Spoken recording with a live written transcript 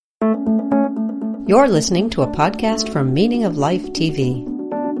You're listening to a podcast from Meaning of Life TV.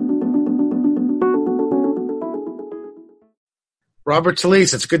 Robert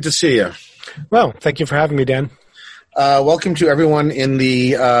Talisse, it's good to see you. Well, thank you for having me, Dan. Welcome to everyone in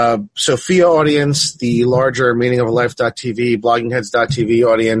the Sophia audience, the larger meaningoflife.tv, bloggingheads.tv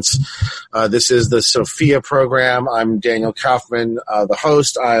audience. This is the Sophia program. I'm Daniel Kaufman, the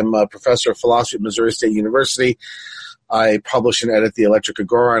host. I'm a professor of philosophy at Missouri State University. I publish and edit the Electric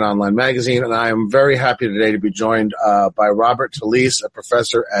Agora, an online magazine, and I am very happy today to be joined by Robert Talisse, a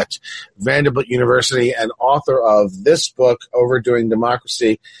professor at Vanderbilt University and author of this book, Overdoing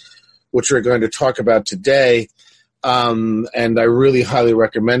Democracy, which we're going to talk about today. And I really highly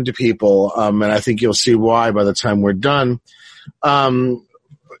recommend to people, and I think you'll see why by the time we're done.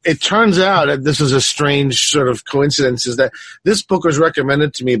 It turns out that this is a strange sort of coincidence, is that this book was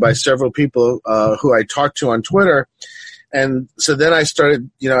recommended to me by several people who I talked to on Twitter. And so then I started,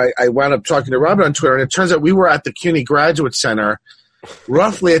 I wound up talking to Robert on Twitter, and it turns out we were at the CUNY Graduate Center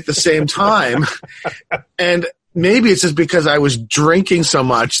roughly at the same time. And maybe it's just because I was drinking so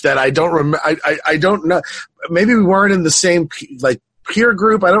much that I don't remember. I don't know. Maybe we weren't in the same peer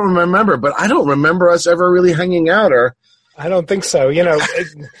group. I don't remember, but I don't remember us ever really hanging out. Or I don't think so.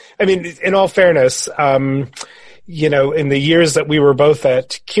 I mean, in all fairness, in the years that we were both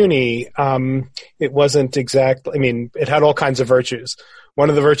at CUNY, it wasn't exactly. I mean, it had all kinds of virtues. One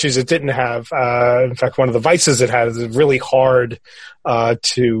of the virtues it didn't have, in fact, one of the vices it had, is really hard there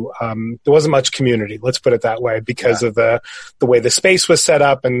wasn't much community, let's put it that way, because of the way the space was set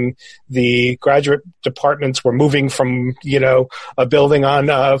up, and the graduate departments were moving from, a building on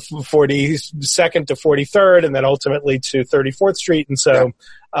 42nd to 43rd, and then ultimately to 34th Street. And so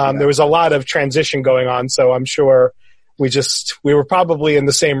there was a lot of transition going on. So I'm sure we were probably in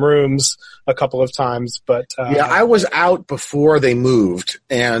the same rooms a couple of times, but I was out before they moved,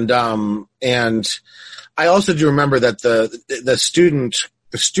 and I also do remember that the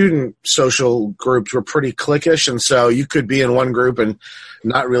student social groups were pretty cliquish, and so you could be in one group and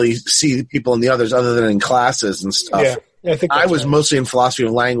not really see people in the others other than in classes and stuff. Yeah, I think I was mostly in philosophy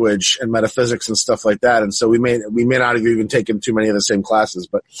of language and metaphysics and stuff like that, and so we may not have even taken too many of the same classes,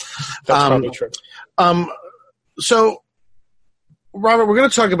 but that's probably true. So, Robert, we're going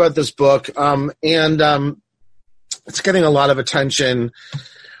to talk about this book, and it's getting a lot of attention.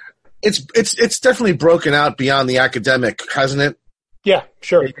 It's definitely broken out beyond the academic, hasn't it? Yeah,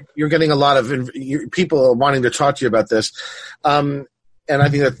 sure. You're getting a lot of people wanting to talk to you about this, and I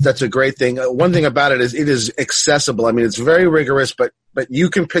think that's a great thing. One thing about it is accessible. I mean, it's very rigorous, but you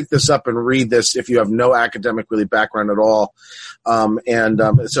can pick this up and read this if you have no academic really background at all, so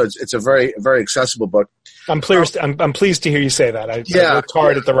it's a very, very accessible book. I'm pleased to hear you say that. I worked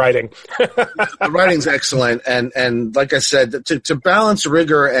hard at the writing. The writing's excellent, and like I said, to balance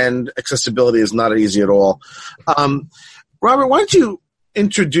rigor and accessibility is not easy at all. Robert, why don't you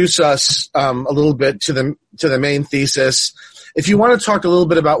introduce us a little bit to the main thesis? If you want to talk a little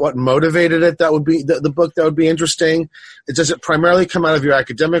bit about what motivated it, that would be the book. That would be interesting. Does it primarily come out of your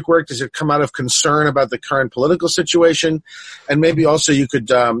academic work? Does it come out of concern about the current political situation? And maybe also you could,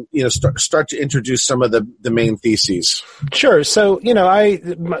 start to introduce some of the main theses. Sure. So,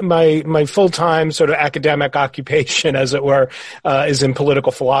 my full-time sort of academic occupation, as it were, is in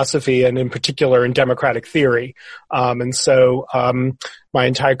political philosophy, and in particular in democratic theory. My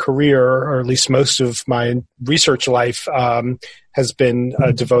entire career, or at least most of my research life, has been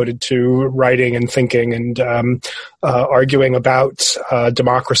devoted to writing and thinking and arguing about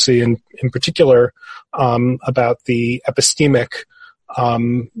democracy, and in particular about the epistemic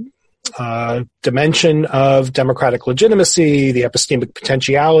dimension of democratic legitimacy, the epistemic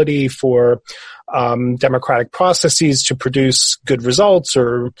potentiality for democratic processes to produce good results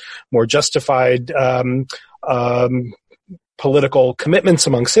or more justified political commitments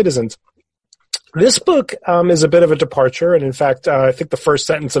among citizens. This book is a bit of a departure, and in fact, I think the first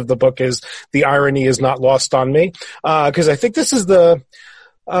sentence of the book is, "The irony is not lost on me," because I think this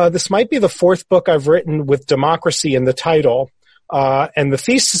might be the fourth book I've written with democracy in the title. And the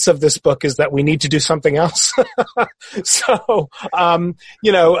thesis of this book is that we need to do something else. So,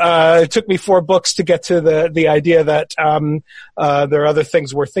 it took me 4 books to get to the idea that there are other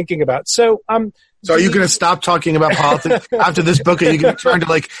things we're thinking about. So are you going to stop talking about politics after this book? Are you going to turn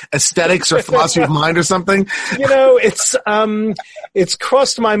to aesthetics or philosophy of mind or something? It's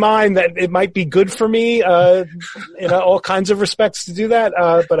crossed my mind that it might be good for me in all kinds of respects to do that,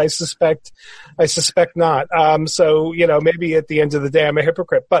 but I suspect not. So maybe at the end of the day I'm a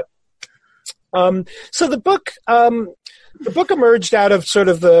hypocrite. But so the book emerged out of sort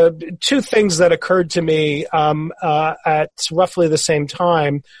of the 2 things that occurred to me at roughly the same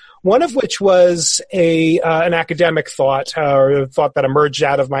time. One of which was an academic thought, or a thought that emerged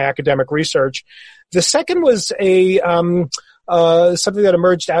out of my academic research. The second was something that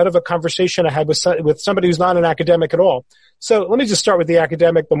emerged out of a conversation I had with somebody who's not an academic at all. So let me just start with the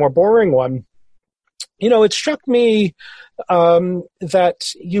academic, the more boring one. It struck me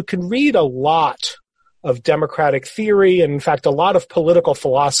that you can read a lot of democratic theory, and in fact, a lot of political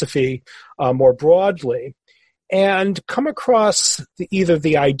philosophy more broadly, and come across either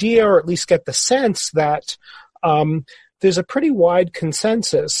the idea or at least get the sense that there's a pretty wide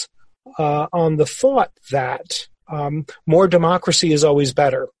consensus on the thought that more democracy is always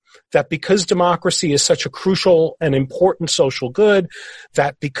better. That because democracy is such a crucial and important social good,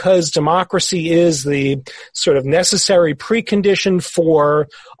 that because democracy is the sort of necessary precondition for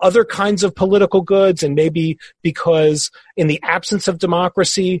other kinds of political goods, and maybe because in the absence of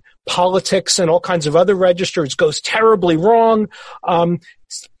democracy, politics and all kinds of other registers goes terribly wrong.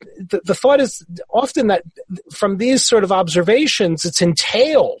 The thought is often that from these sort of observations, it's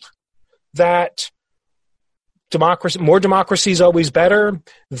entailed that more democracy is always better.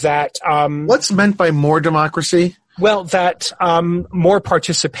 That what's meant by more democracy? Well, that more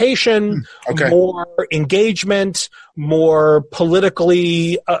participation, more engagement, more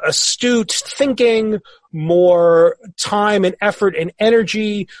politically astute thinking, more time and effort and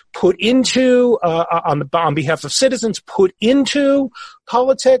energy put into on behalf of citizens, put into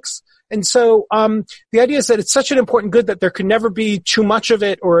politics. And so the idea is that it's such an important good that there could never be too much of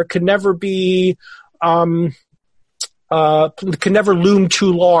it, or it could never be can never loom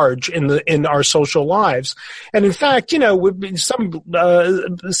too large in our social lives. And in fact, some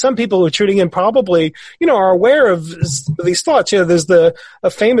people who are tuning in probably, are aware of these thoughts. There's a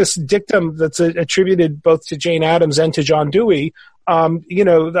famous dictum that's attributed both to Jane Addams and to John Dewey.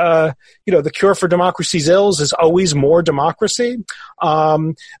 The cure for democracy's ills is always more democracy.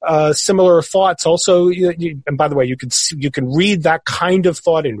 Similar thoughts also, and by the way, you can read that kind of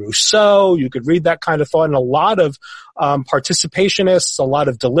thought in Rousseau. You could read that kind of thought in a lot of participationists, a lot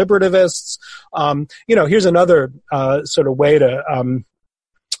of deliberativists. Here's another sort of way to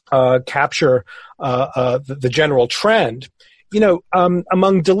capture the general trend.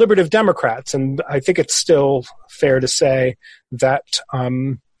 Among deliberative Democrats, and I think it's still fair to say that,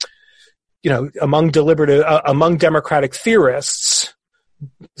 among Democratic theorists,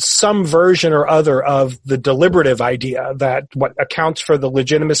 some version or other of the deliberative idea that what accounts for the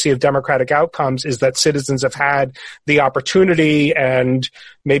legitimacy of democratic outcomes is that citizens have had the opportunity, and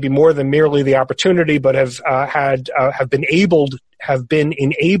maybe more than merely the opportunity, but have been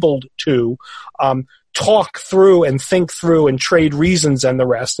enabled to talk through and think through and trade reasons and the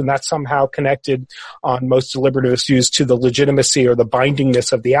rest, and that's somehow connected on most deliberative views to the legitimacy or the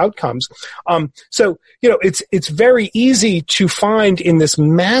bindingness of the outcomes. It's very easy to find in this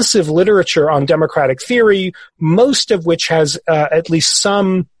massive literature on democratic theory, most of which has at least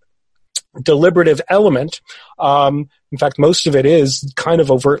some deliberative element. In fact, most of it is kind of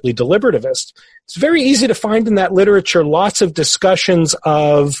overtly deliberativist. It's very easy to find in that literature lots of discussions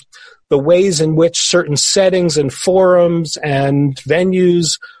of the ways in which certain settings and forums and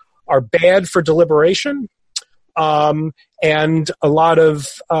venues are bad for deliberation. And a lot of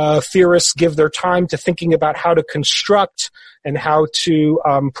theorists give their time to thinking about how to construct and how to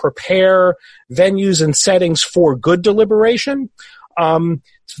prepare venues and settings for good deliberation.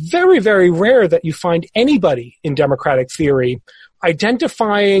 It's very, very rare that you find anybody in democratic theory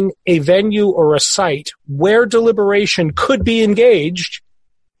identifying a venue or a site where deliberation could be engaged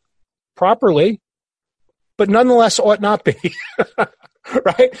properly, but nonetheless ought not be.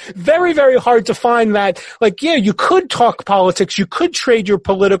 Right? Very, very hard to find that. You could talk politics, you could trade your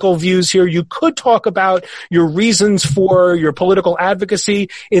political views here, you could talk about your reasons for your political advocacy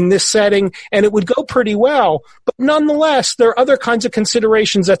in this setting, and it would go pretty well. But nonetheless, there are other kinds of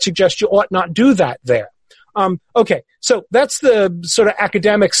considerations that suggest you ought not do that there. So that's the sort of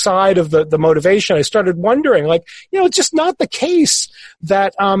academic side of the motivation. I started wondering, it's just not the case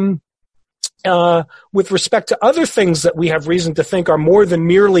that, with respect to other things that we have reason to think are more than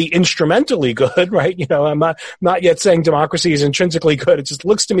merely instrumentally good, right? I'm not yet saying democracy is intrinsically good. It just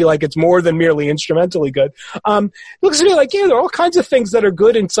looks to me like it's more than merely instrumentally good. It looks to me like, there are all kinds of things that are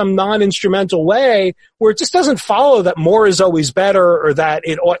good in some non-instrumental way where it just doesn't follow that more is always better, or that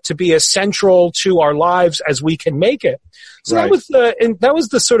it ought to be as central to our lives as we can make it. So right. that was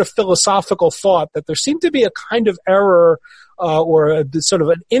the sort of philosophical thought, that there seemed to be a kind of error or sort of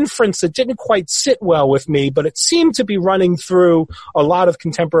an inference that didn't quite sit well with me, but it seemed to be running through a lot of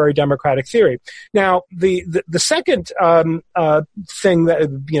contemporary democratic theory. Now, the second thing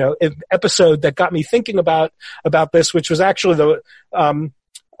that episode that got me thinking about this, which was actually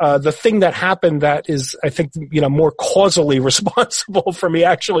the thing that happened that is, I think, more causally responsible for me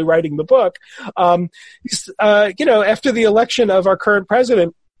actually writing the book. After the election of our current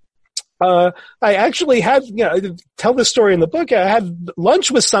president, I actually had, tell this story in the book. I had lunch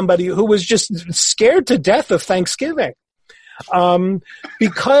with somebody who was just scared to death of Thanksgiving.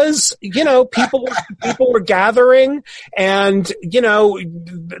 Because, people were gathering and,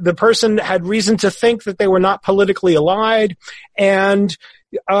 the person had reason to think that they were not politically allied. And,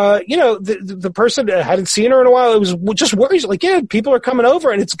 the person hadn't seen her in a while. It was just worries like, yeah, people are coming over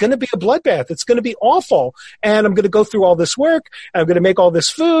and it's going to be a bloodbath. It's going to be awful. And I'm going to go through all this work and I'm going to make all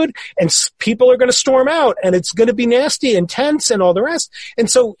this food and people are going to storm out and it's going to be nasty and tense and all the rest. And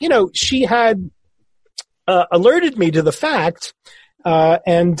so, she had alerted me to the fact, I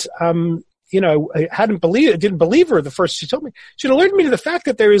didn't believe her the first she told me. She alerted me to the fact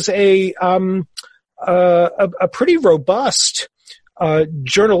that there is a pretty robust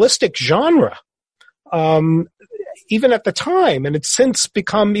journalistic genre, even at the time, and it's since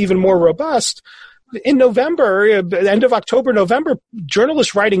become even more robust. In November, end of October, November,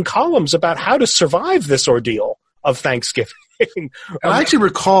 journalists writing columns about how to survive this ordeal of Thanksgiving. I actually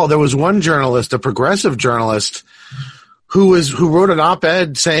recall there was one journalist, a progressive journalist, who wrote an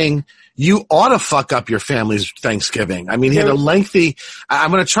op-ed saying, you ought to fuck up your family's Thanksgiving. I mean, he had a lengthy,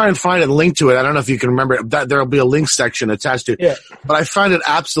 I'm going to try and find a link to it. I don't know if you can remember it. There'll be a link section attached to it. Yeah. But I found it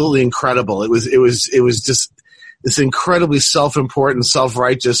absolutely incredible. It was just this incredibly self-important,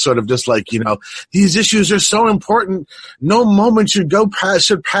 self-righteous sort of just like, these issues are so important. No moment should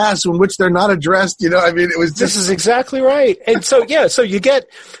pass in which they're not addressed. I mean, it was just. This is exactly right. And so, so you get,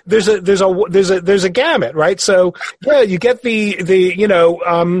 there's a gamut, right? So, you get you're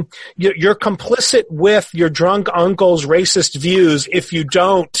complicit with your drunk uncle's racist views if you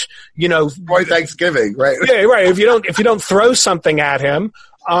don't, Boy, Thanksgiving, right? Yeah, right. If you don't throw something at him.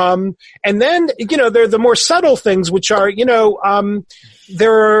 And then, there are the more subtle things, which are,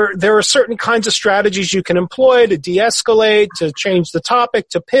 there are certain kinds of strategies you can employ to de-escalate, to change the topic,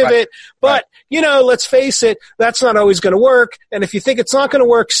 to pivot. Right. But, let's face it, that's not always going to work. And if you think it's not going to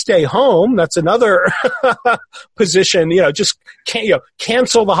work, stay home. That's another position, just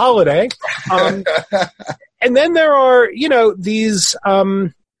cancel the holiday. And then there are, these,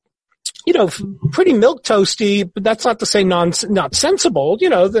 pretty milquetoasty, but that's not to say not sensible.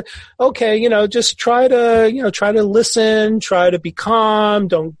 Just try to listen, try to be calm,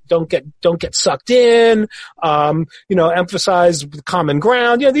 don't get sucked in, emphasize common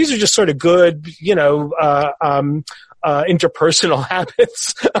ground. These are just sort of good, interpersonal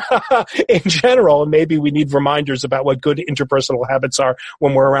habits in general. And maybe we need reminders about what good interpersonal habits are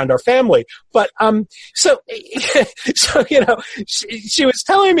when we're around our family. But, she was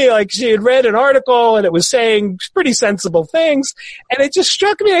telling me like she had read an article and it was saying pretty sensible things. And it just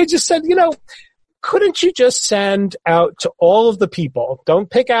struck me. I just said, couldn't you just send out to all of the people? Don't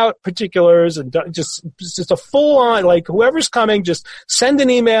pick out particulars and don't just a full on, like whoever's coming, just send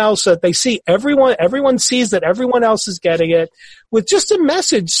an email so that they see everyone sees that everyone else is getting it with just a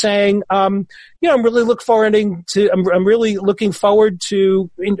message saying, I'm really looking forward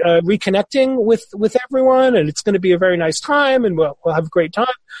to reconnecting with everyone and it's going to be a very nice time and we'll have a great time.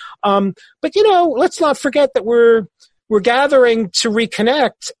 But let's not forget that we're gathering to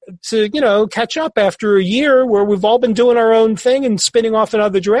reconnect, to, catch up after a year where we've all been doing our own thing and spinning off in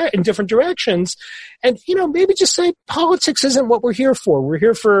different directions. And, maybe just say politics isn't what we're here for. We're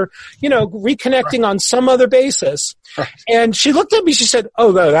here for, reconnecting on some other basis. And she looked at me, she said,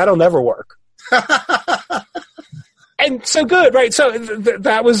 oh, no, that'll never work. And so good, right? So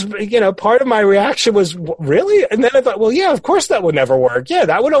that was, part of my reaction was, really? And then I thought, well, yeah, of course that would never work. Yeah,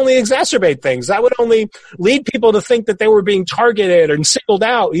 that would only exacerbate things. That would only lead people to think that they were being targeted and singled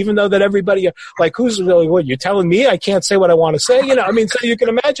out, even though that everybody, like, who's really, what, you're telling me I can't say what I want to say? So you can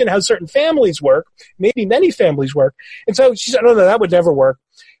imagine how certain families work, maybe many families work. And so she said, no, that would never work.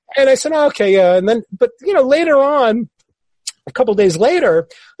 And I said, oh, okay, yeah. And then, but, later on, a couple of days later,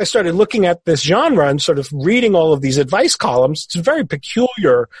 I started looking at this genre and sort of reading all of these advice columns. It's a very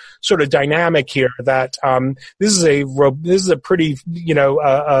peculiar sort of dynamic here that this is a pretty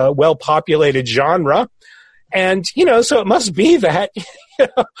well-populated genre, and so it must be that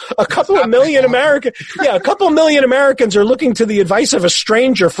a couple of million Americans are looking to the advice of a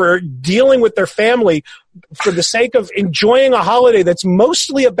stranger for dealing with their family for the sake of enjoying a holiday that's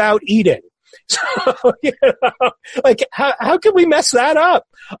mostly about eating. So, like, how can we mess that up?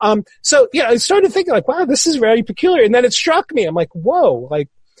 I started thinking like, wow, this is very peculiar. And then it struck me. I'm like, whoa, like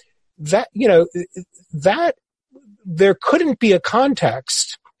that, that there couldn't be a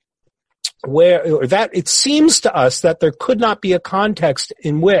context that it seems to us that there could not be a context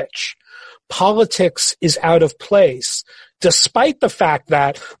in which politics is out of place, despite the fact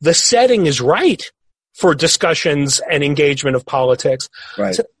that the setting is right for discussions and engagement of politics.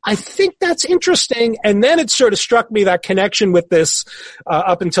 Right. So I think that's interesting. And then it sort of struck me, that connection with this,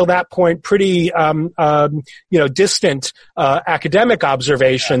 up until that point, pretty, distant, academic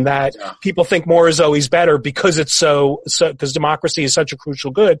observation that people think more is always better because it's because democracy is such a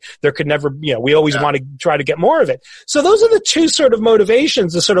crucial good. There could never, we always want to try to get more of it. So those are the two sort of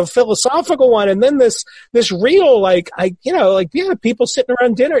motivations, the sort of philosophical one. And then this real, people sitting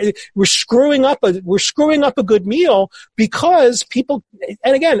around dinner, we're screwing up a good meal because people,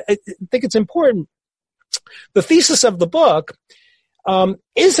 and again, I think it's important. The thesis of the book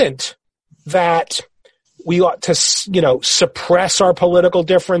isn't that we ought to, suppress our political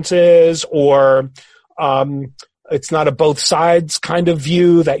differences, or it's not a both sides kind of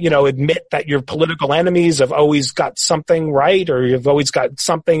view that, admit that your political enemies have always got something right, or you've always got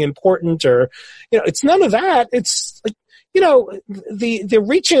something important, or, it's none of that. It's like, the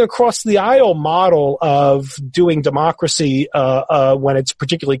reaching across the aisle model of doing democracy when it's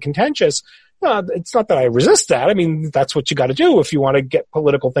particularly contentious, it's not that I resist that. I mean, that's what you got to do if you want to get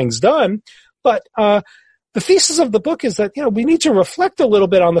political things done. But the thesis of the book is that, we need to reflect a little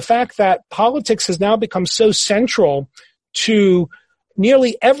bit on the fact that politics has now become so central to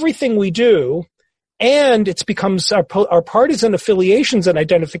nearly everything we do. And it's becomes our partisan affiliations and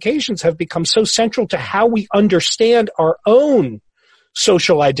identifications have become so central to how we understand our own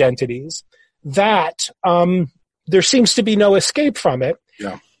social identities that there seems to be no escape from it.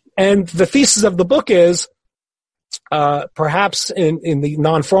 Yeah. And the thesis of the book is, perhaps in the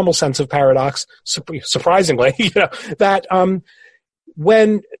non-formal sense of paradox, surprisingly, that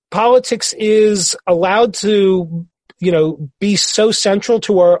when politics is allowed to be so central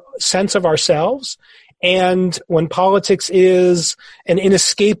to our sense of ourselves, and when politics is an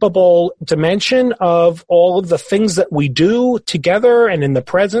inescapable dimension of all of the things that we do together and in the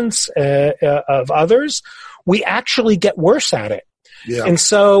presence of others, we actually get worse at it. Yeah. And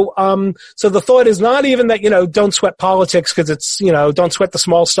so the thought is not even that, don't sweat politics because it's, don't sweat the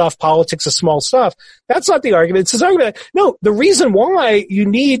small stuff. Politics is small stuff. That's not the argument. It's this argument that, no, the reason why you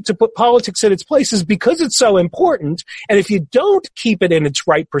need to put politics in its place is because it's so important. And if you don't keep it in its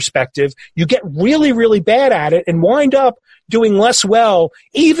right perspective, you get really, really bad at it and wind up doing less well,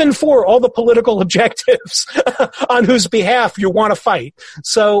 even for all the political objectives on whose behalf you want to fight.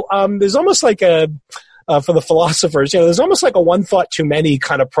 So, there's almost like for the philosophers, there's almost like a one thought too many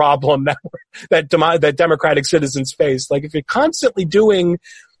kind of problem that democratic citizens face. Like if you're constantly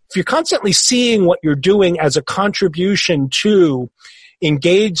seeing what you're doing as a contribution to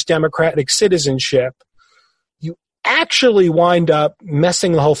engaged democratic citizenship, you actually wind up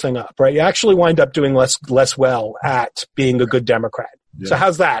messing the whole thing up, right? You actually wind up doing less well at being a good Democrat. Yeah. So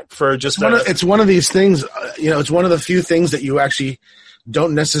how's that for just it's one of these things, it's one of the few things that you actually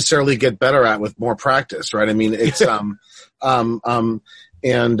don't necessarily get better at with more practice, right? I mean, it's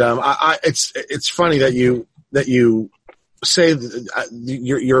it's funny that you say that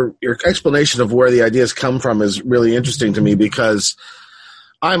your explanation of where the ideas come from is really interesting to me, because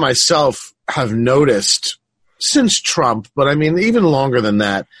I myself have noticed since Trump, but I mean even longer than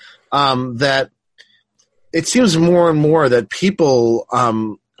that, that it seems more and more that people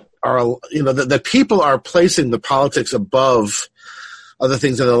that people are placing the politics above other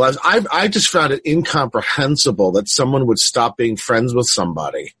things in their lives. I just found it incomprehensible that someone would stop being friends with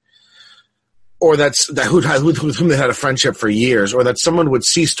somebody, or with whom they had a friendship for years, or that someone would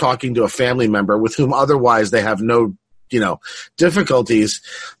cease talking to a family member with whom otherwise they have no, difficulties,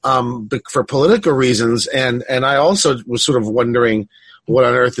 for political reasons. And I also was sort of wondering what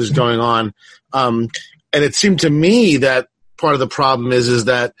on earth is going on. And it seemed to me that part of the problem is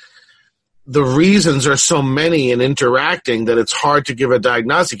that the reasons are so many and interacting that it's hard to give a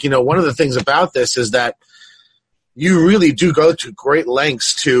diagnostic. One of the things about this is that you really do go to great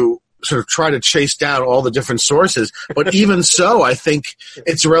lengths to sort of try to chase down all the different sources. But even so, I think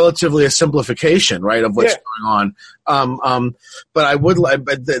it's relatively a simplification, right, of what's going on. But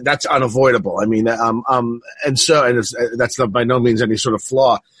that's unavoidable. I mean, that's not by no means any sort of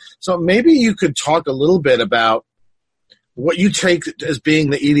flaw. So maybe you could talk a little bit about what you take as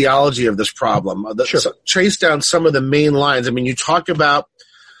being the etiology of this problem. Sure. So trace down some of the main lines. I mean, you talk about,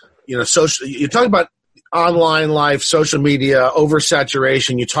 you talk about online life, social media,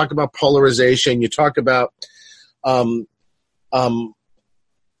 oversaturation. You talk about polarization. You talk about, to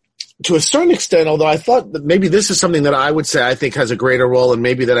a certain extent, although I thought that maybe this is something that I would say I think has a greater role, and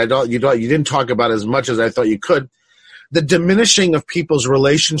maybe that you didn't talk about as much as I thought you could. the diminishing of people's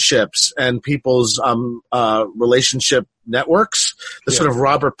relationships and people's relationship networks, the sort of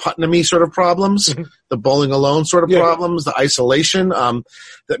Robert Putnam-y sort of problems, the bowling alone sort of problems, the isolation,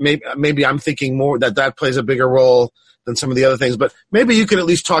 that maybe I'm thinking more that plays a bigger role than some of the other things. But maybe you could at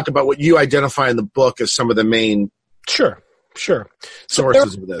least talk about what you identify in the book as some of the main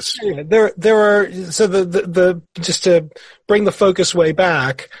sources of this. There are the just to bring the focus way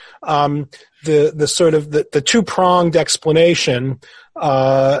back, the sort of the two-pronged explanation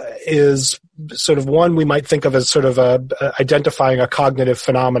is sort of one we might think of as sort of identifying a cognitive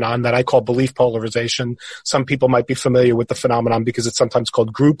phenomenon that I call belief polarization. Some people might be familiar with the phenomenon because it's sometimes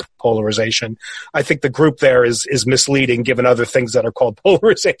called group polarization. I think the group there is misleading given other things that are called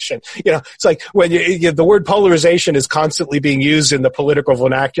polarization. It's like when the word polarization is constantly being used in the political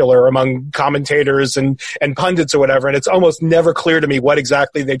vernacular among commentators and pundits or whatever, and it's almost never clear to me what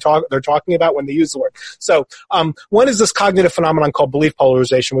exactly they're talking about when they use the word. So one is this cognitive phenomenon called belief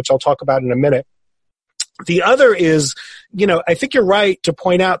polarization, which I'll talk about in a minute. The other is, I think you're right to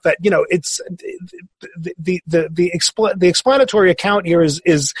point out that, it's the explanatory account here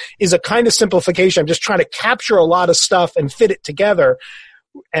is a kind of simplification. I'm just trying to capture a lot of stuff and fit it together.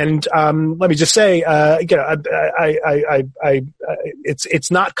 And let me just say,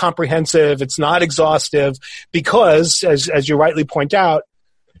 it's not comprehensive, it's not exhaustive, because as you rightly point out,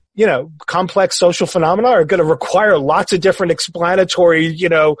 complex social phenomena are going to require lots of different explanatory,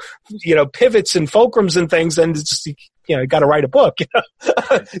 pivots and fulcrums and things, and it's just, you got to write a book.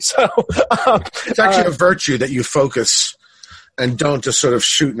 So it's actually a virtue that you focus and don't just sort of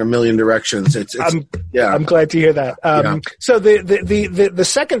shoot in a million directions. I'm glad to hear that. So the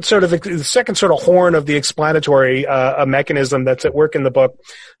second sort of horn of the explanatory mechanism that's at work in the book.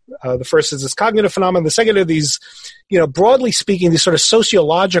 The first is this cognitive phenomenon. The second are these, broadly speaking, these sort of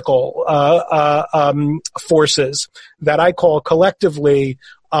sociological forces that I call collectively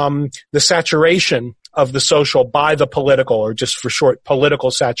the saturation of the social by the political, or just for short,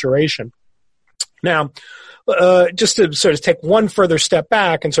 political saturation. Now, just to sort of take one further step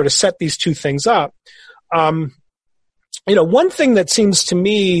back and sort of set these two things up, one thing that seems to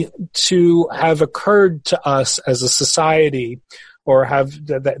me to have occurred to us as a society, or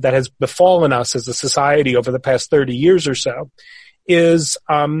that has befallen us as a society over the past 30 years or so, is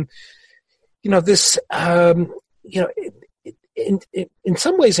this in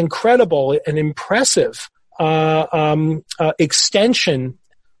some ways incredible and impressive extension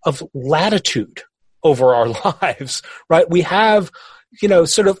of latitude over our lives, right? We have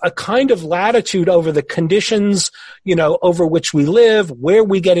sort of a kind of latitude over the conditions, over which we live, where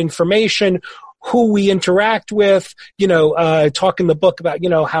we get information, who we interact with, talk in the book about,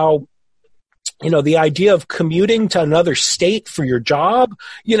 how, the idea of commuting to another state for your job,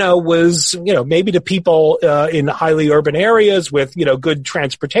 was, maybe to people in highly urban areas with, good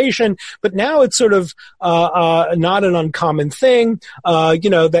transportation, but now it's sort of not an uncommon thing,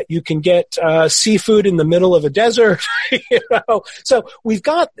 that you can get seafood in the middle of a desert, So we've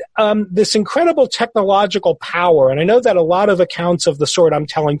got this incredible technological power, and I know that a lot of accounts of the sort I'm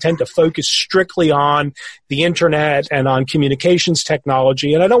telling tend to focus strictly on the internet and on communications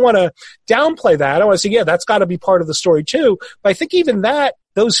technology, and I don't want to downplay that. I want to say, that's got to be part of the story too. But I think even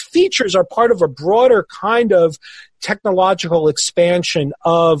those features are part of a broader kind of technological expansion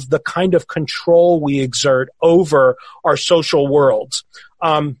of the kind of control we exert over our social worlds.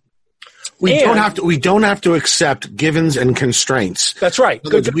 We don't have to accept givens and constraints. That's right.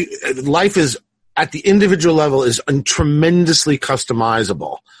 Life is, at the individual level, is tremendously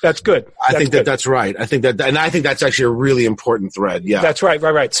customizable. That's good. I think that's right. I think that's actually a really important thread. Yeah. That's right.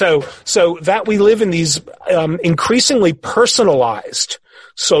 Right. So that we live in these increasingly personalized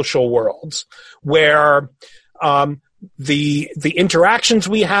social worlds where the interactions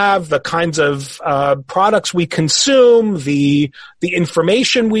we have, the kinds of products we consume, the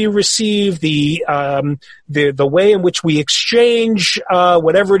information we receive, the way in which we exchange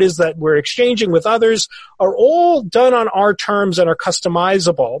whatever it is that we're exchanging with others are all done on our terms and are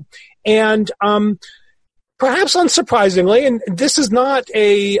customizable. And perhaps unsurprisingly, and this is not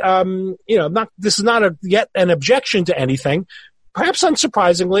yet an objection to anything. Perhaps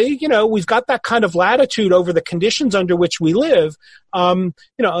unsurprisingly, we've got that kind of latitude over the conditions under which we live,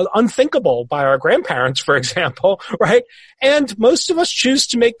 unthinkable by our grandparents, for example, right? And most of us choose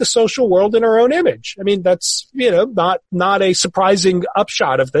to make the social world in our own image. I mean, that's, not a surprising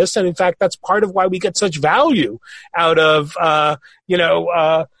upshot of this. And in fact, that's part of why we get such value out of,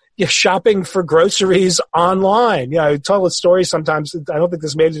 shopping for groceries online. I tell a story sometimes. I don't think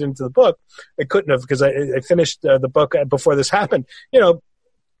this made it into the book. It couldn't have, because I finished the book before this happened.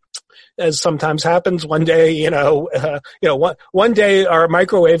 as sometimes happens, one day, one day our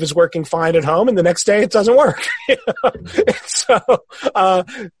microwave is working fine at home, and the next day it doesn't work. So,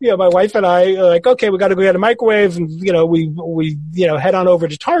 my wife and I are like, okay, we got to go get a microwave, and we head on over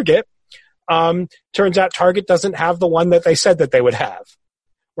to Target. Turns out Target doesn't have the one that they said that they would have,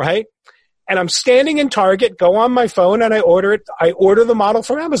 right? And I'm standing in Target, go on my phone, and I order it. I order the model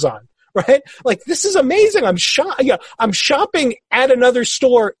from Amazon. Right? Like, this is amazing. I'm shopping at another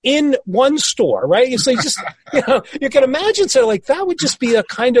store in one store, right? So you can imagine, so like, that would just be a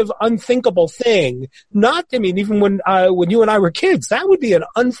kind of unthinkable thing. Even when you and I were kids, that would be an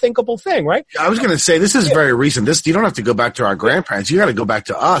unthinkable thing, right? I was going to say, this is very recent. You don't have to go back to our grandparents. You got to go back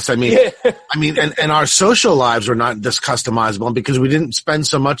to us. And our social lives were not this customizable because we didn't spend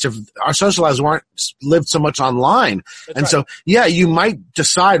so much of our social lives weren't lived so much online. That's right. So, you might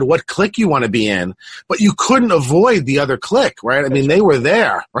decide what click you want to be in, but you couldn't avoid the other click, right? I mean, they were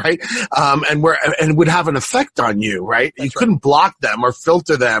there, right? And would have an effect on you, right? You couldn't block them or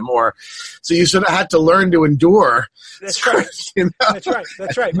filter them, so you sort of had to learn to endure. That's right.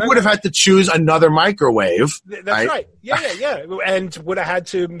 That's right. You would have had to choose another microwave. That's right. Yeah. And would have had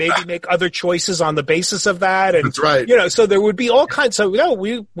to maybe make other choices on the basis of that. And, that's right. So there would be all kinds. So,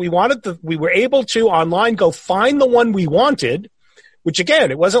 we were able to online go find the one we wanted. Which, again,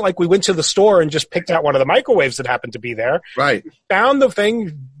 it wasn't like we went to the store and just picked out one of the microwaves that happened to be there. Right. Found the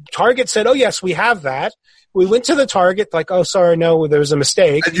thing. Target said, oh, yes, we have that. We went to the Target, like, oh, sorry, no, there was a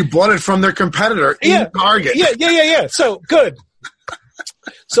mistake. And you bought it from their competitor in Target. Yeah. So, good.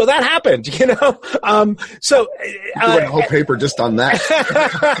 So that happened, So you went a whole paper just on that.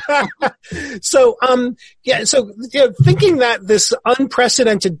 So thinking that this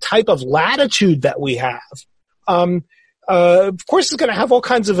unprecedented type of latitude that we have, of course, it's going to have all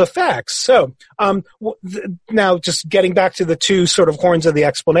kinds of effects. So, now just getting back to the two sort of horns of the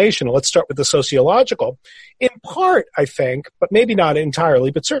explanation, let's start with the sociological. In part, I think, but maybe not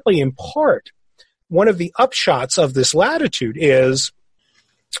entirely, but certainly in part, one of the upshots of this latitude is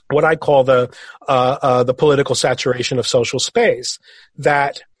what I call the political saturation of social space.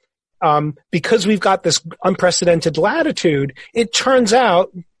 That, because we've got this unprecedented latitude, it turns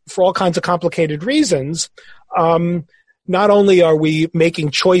out, for all kinds of complicated reasons, not only are we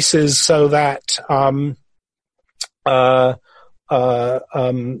making choices so that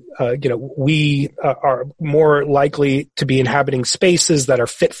we are more likely to be inhabiting spaces that are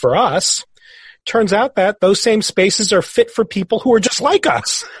fit for us. Turns out that those same spaces are fit for people who are just like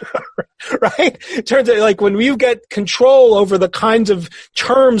us, right? Turns out, like, when you get control over the kinds of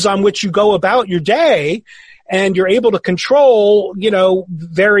terms on which you go about your day, and you're able to control,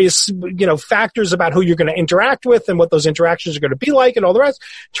 various, factors about who you're going to interact with and what those interactions are going to be like and all the rest.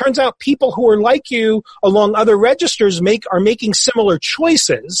 Turns out people who are like you along other registers are making similar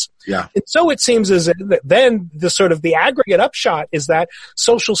choices. Yeah. And so it seems as then the sort of the aggregate upshot is that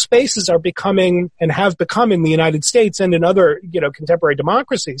social spaces are becoming and have become in the United States and in other, contemporary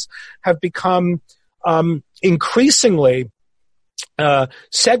democracies have become, increasingly,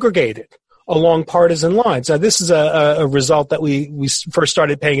 segregated along partisan lines. Now, this is a result that we first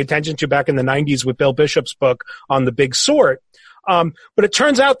started paying attention to back in the 90s with Bill Bishop's book on the Big Sort. But it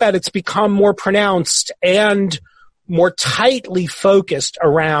turns out that it's become more pronounced and more tightly focused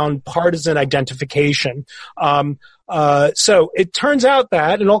around partisan identification. So it turns out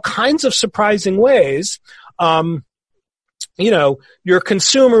that in all kinds of surprising ways, your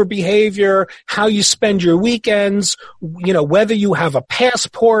consumer behavior, how you spend your weekends, whether you have a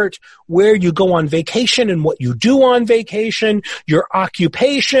passport, where you go on vacation and what you do on vacation, your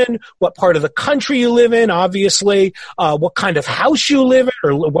occupation, what part of the country you live in, obviously, what kind of house you live in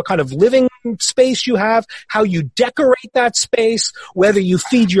or what kind of living space you have, how you decorate that space, whether you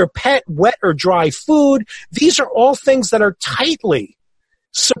feed your pet wet or dry food. These are all things that are tightly,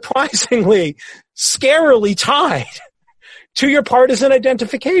 surprisingly, scarily tied to your partisan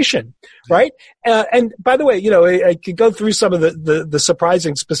identification, right? And by the way, I could go through some of the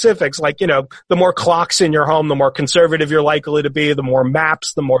surprising specifics, like, the more clocks in your home, the more conservative you're likely to be, the more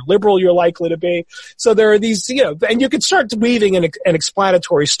maps, the more liberal you're likely to be. So there are these, and you could start weaving an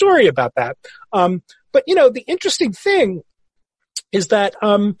explanatory story about that. But, the interesting thing is that,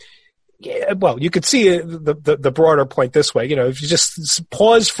 you could see the broader point this way. If you just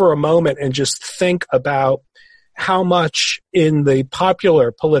pause for a moment and just think about how much in the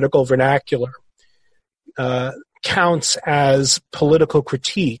popular political vernacular counts as political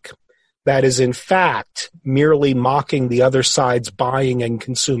critique that is in fact merely mocking the other side's buying and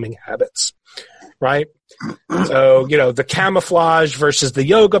consuming habits, right? So, the camouflage versus the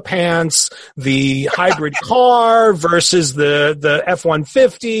yoga pants, the hybrid car versus the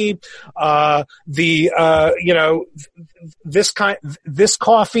F-150, this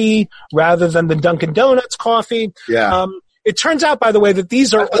coffee rather than the Dunkin' Donuts coffee. Yeah. It turns out, by the way, that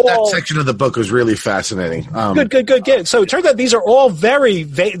these are all... That section of the book was really fascinating. Good. So it turns out these are all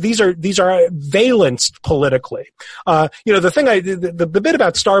these are valenced politically. The bit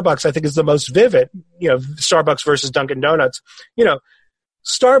about Starbucks, I think, is the most vivid. Starbucks versus Dunkin' Donuts.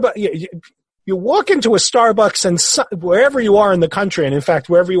 Starbucks. You walk into a Starbucks, and wherever you are in the country, and in fact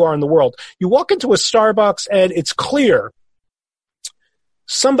wherever you are in the world, you walk into a Starbucks, and it's clear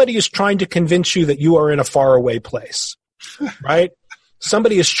somebody is trying to convince you that you are in a faraway place. Right?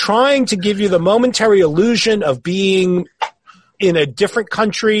 Somebody is trying to give you the momentary illusion of being in a different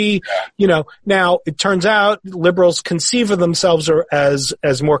country. Now it turns out liberals conceive of themselves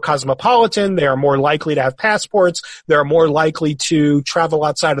as more cosmopolitan. They are more likely to have passports. They're more likely to travel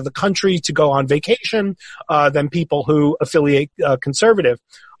outside of the country to go on vacation than people who affiliate conservative.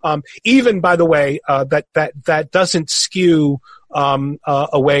 Even, by the way, that doesn't skew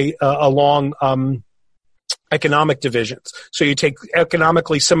away along economic divisions. So you take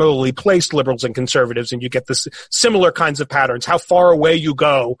economically similarly placed liberals and conservatives, and you get this similar kinds of patterns. How far away you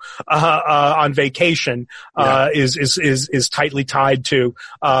go on vacation is tightly tied to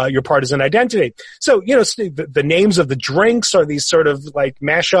your partisan identity. So the names of the drinks are these sort of like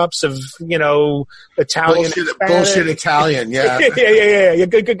mashups of Italian, bullshit Italian, yeah, yeah.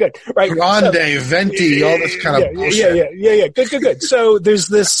 Good, right? Grande, Venti, all this kind of bullshit. Yeah. Good. So there's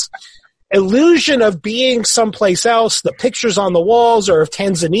this illusion of being someplace else. The pictures on the walls are of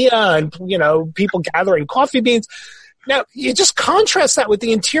Tanzania and, people gathering coffee beans. Now, you just contrast that with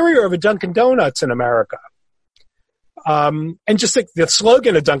the interior of a Dunkin' Donuts in America. And just think the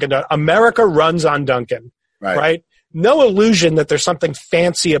slogan of Dunkin' Donuts, America runs on Dunkin', right? No illusion that there's something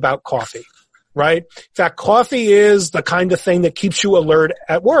fancy about coffee, right? In fact, coffee is the kind of thing that keeps you alert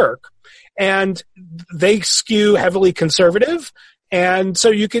at work. And they skew heavily conservative. And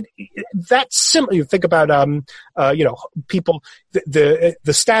so you think about, people, the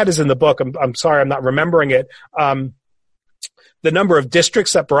stat is in the book. I'm sorry, I'm not remembering it. The number of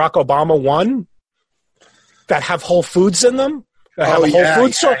districts that Barack Obama won that have Whole Foods in them, that have a Whole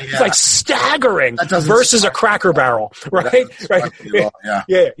Foods store, it's like staggering versus a Cracker Barrel, right? Right.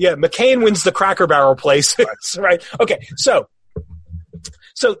 Yeah. McCain wins the Cracker Barrel places, right? Okay. So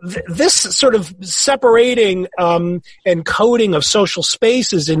this sort of separating and coding of social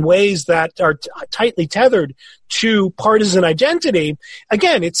spaces in ways that are tightly tethered to partisan identity,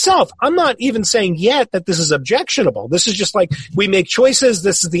 again, itself, I'm not even saying yet that this is objectionable. This is just like we make choices.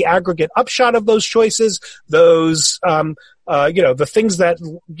 This is the aggregate upshot of those choices. Those the things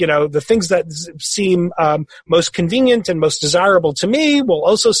that seem most convenient and most desirable to me will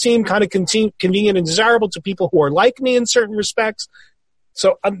also seem kind of convenient and desirable to people who are like me in certain respects.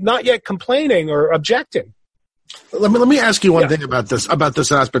 So I'm not yet complaining or objecting. Let me ask you one thing about this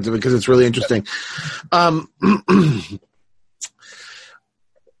aspect of it, because it's really interesting. I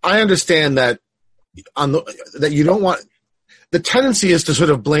understand that that you don't want. The tendency is to sort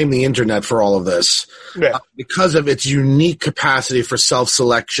of blame the internet for all of this because of its unique capacity for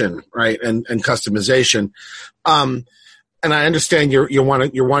self-selection, right, and customization. And I understand you're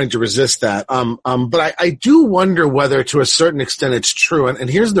wanting to resist that. But I do wonder whether to a certain extent it's true. And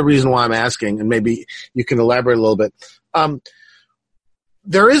here's the reason why I'm asking, and maybe you can elaborate a little bit.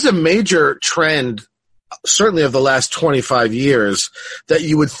 There is a major trend, certainly of the last 25 years, that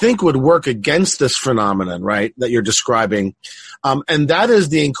you would think would work against this phenomenon, right, that you're describing. And that is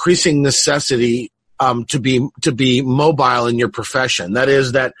the increasing necessity, to be mobile in your profession. That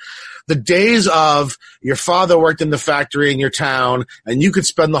is that the days of your father worked in the factory in your town and you could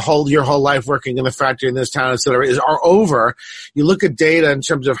spend your whole life working in the factory in this town, et cetera, are over. You look at data in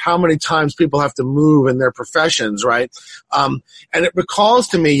terms of how many times people have to move in their professions, right? And it recalls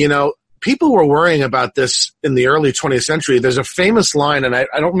to me, people were worrying about this in the early 20th century. There's a famous line, and I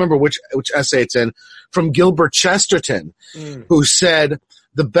don't remember which essay it's in, from Gilbert Chesterton, who said,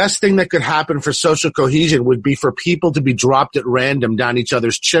 the best thing that could happen for social cohesion would be for people to be dropped at random down each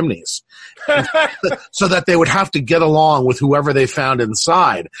other's chimneys so that they would have to get along with whoever they found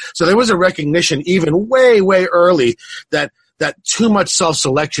inside. So there was a recognition even way, way early that too much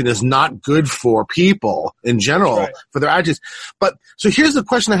self-selection is not good for people in general, for their attitudes. But so here's the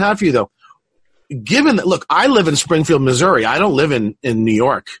question I have for you, though. Given that, look, I live in Springfield, Missouri. I don't live in New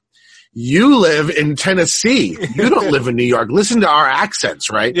York. You live in Tennessee. You don't live in New York. Listen to our accents,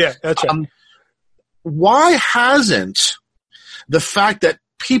 right? Yeah, that's right. Why hasn't the fact that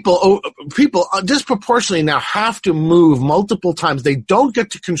people disproportionately now have to move multiple times. They don't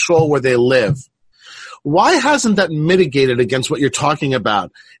get to control where they live. Why hasn't that mitigated against what you're talking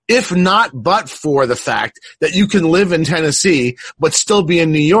about? If not but for the fact that you can live in Tennessee but still be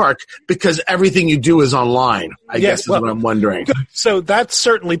in New York because everything you do is online, I guess is what I'm wondering. Good. So that's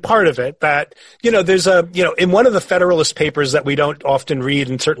certainly part of it. That, there's in one of the Federalist Papers that we don't often read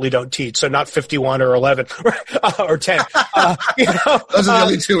and certainly don't teach, so not 51 or 11 or 10. Those are the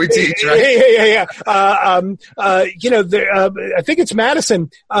only two we teach, right? I think it's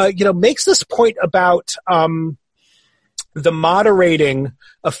Madison, makes this point about the moderating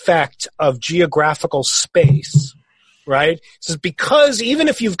effect of geographical space, right? It says because even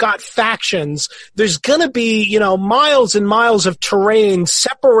if you've got factions, there's going to be, miles and miles of terrain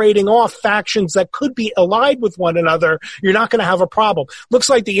separating off factions that could be allied with one another. You're not going to have a problem. Looks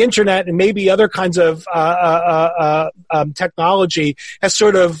like the internet and maybe other kinds of technology has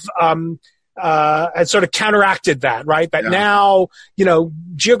sort of counteracted that, right? That now,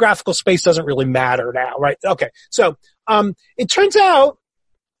 geographical space doesn't really matter now, right? Okay. So, it turns out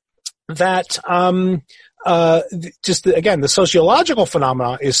that, the sociological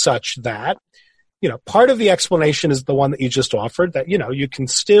phenomena is such that, part of the explanation is the one that you just offered, that, you can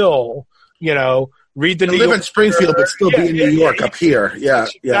still, read the New York. Live in Springfield, but still be in New York up here. Yeah.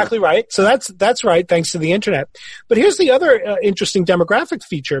 Exactly right. So that's right, thanks to the internet. But here's the other interesting demographic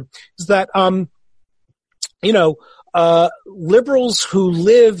feature is that, liberals who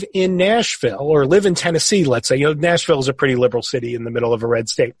live in Nashville or live in Tennessee, let's say, Nashville is a pretty liberal city in the middle of a red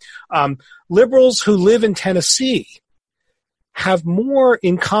state. Liberals who live in Tennessee have more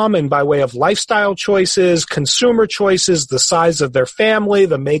in common by way of lifestyle choices, consumer choices, the size of their family,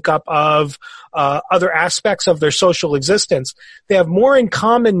 the makeup of other aspects of their social existence. They have more in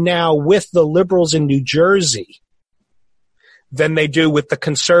common now with the liberals in New Jersey than they do with the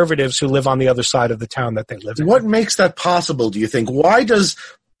conservatives who live on the other side of the town that they live in. What makes that possible, do you think? Why does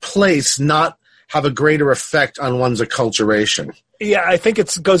place not have a greater effect on one's acculturation? Yeah, I think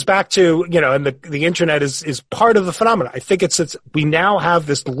it goes back to, and the internet is part of the phenomenon. I think it's we now have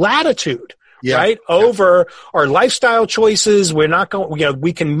this latitude, right, over our lifestyle choices. We're not going,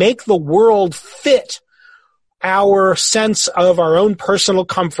 we can make the world fit our sense of our own personal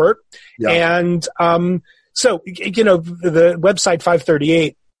comfort. Yeah. And, so, the website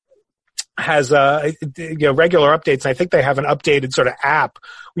 538 has, regular updates. And I think they have an updated sort of app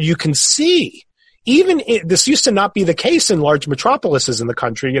where you can see this used to not be the case in large metropolises in the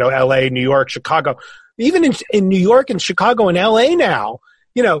country, LA, New York, Chicago. Even in New York and Chicago and LA now,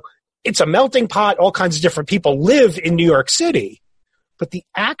 it's a melting pot. All kinds of different people live in New York City. But the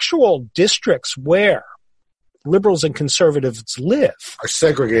actual districts where liberals and conservatives live are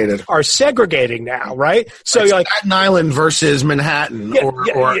segregating now, right? So you're like Staten Island versus Manhattan,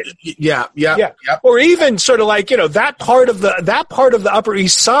 or even sort of like, that part of the Upper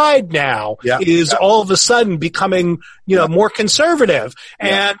East Side now is all of a sudden becoming, more conservative.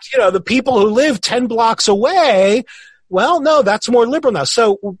 And, the people who live 10 blocks away, well, no, that's more liberal now.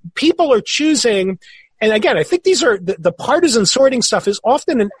 So people are choosing. And again, I think these are the partisan sorting stuff is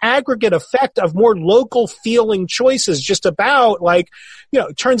often an aggregate effect of more local feeling choices, just about like,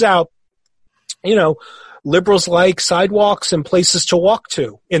 it turns out, liberals like sidewalks and places to walk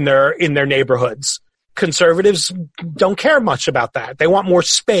to in their neighborhoods. Conservatives don't care much about that. They want more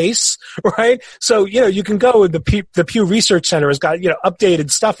space, right? So, you can go, the Pew Research Center has got,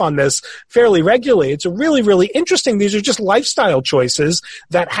 updated stuff on this fairly regularly. It's really, really interesting. These are just lifestyle choices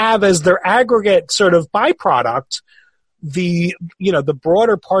that have as their aggregate sort of byproduct the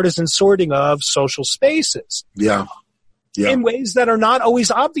broader partisan sorting of social spaces. Yeah. In ways that are not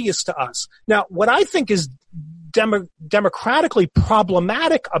always obvious to us. Now, what I think is democratically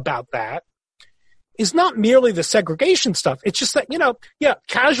problematic about that is not merely the segregation stuff. It's just that,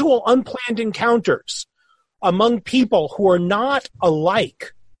 casual, unplanned encounters among people who are not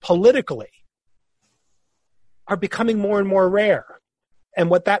alike politically are becoming more and more rare.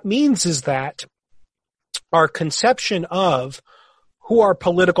 And what that means is that our conception of who our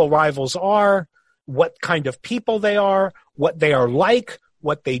political rivals are, what kind of people they are, what they are like,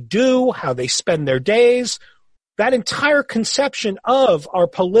 what they do, how they spend their days, that entire conception of our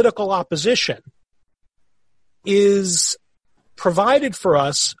political opposition is provided for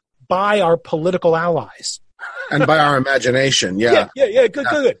us by our political allies. And by our imagination, Good.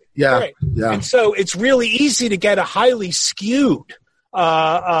 Yeah, right. And so it's really easy to get a highly skewed,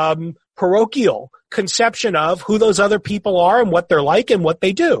 parochial conception of who those other people are and what they're like and what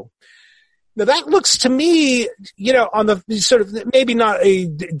they do. Now that looks to me, on the sort of maybe not a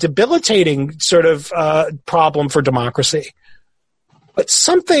debilitating sort of problem for democracy, but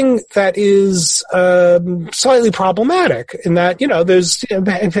something that is slightly problematic in that, there's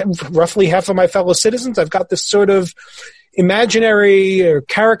roughly half of my fellow citizens. I've got this sort of imaginary or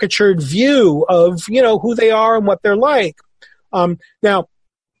caricatured view of, who they are and what they're like. Now,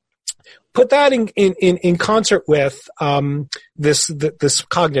 put that in concert with this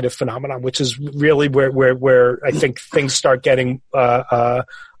cognitive phenomenon, which is really where I think things start getting the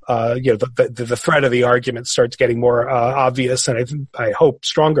thread of the argument starts getting more obvious, and I hope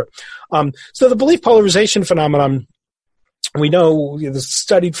stronger. So the belief polarization phenomenon, we know it's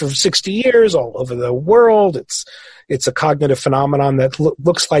studied for 60 years all over the world. It's a cognitive phenomenon that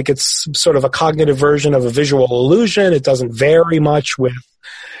looks like it's sort of a cognitive version of a visual illusion. It doesn't vary much with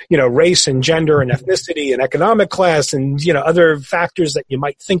race and gender and ethnicity and economic class and, other factors that you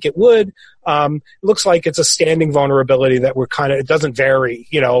might think it would. It looks like it's a standing vulnerability that it doesn't vary,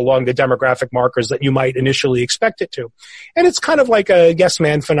 along the demographic markers that you might initially expect it to. And it's kind of like a yes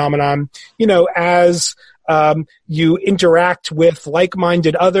man phenomenon, as you interact with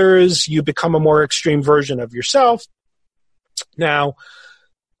like-minded others, you become a more extreme version of yourself. Now,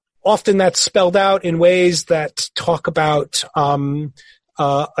 often that's spelled out in ways that talk about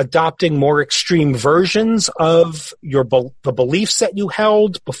adopting more extreme versions of the beliefs that you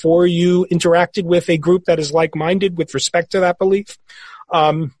held before you interacted with a group that is like-minded with respect to that belief.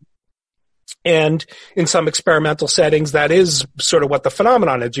 And in some experimental settings, that is sort of what the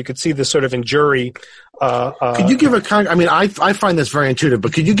phenomenon is. You could see this sort of in jury. Could you give I find this very intuitive,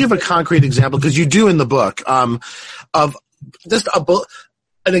 but could you give a concrete example, because you do in the book, of just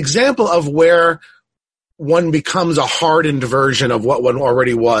an example of where one becomes a hardened version of what one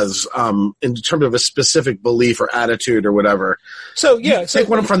already was, in terms of a specific belief or attitude or whatever. So yeah, take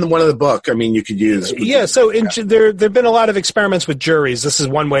one from one of the book. You could use. Yeah. So there have been a lot of experiments with juries. This is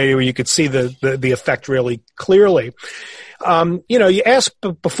one way where you could see the effect really clearly. You ask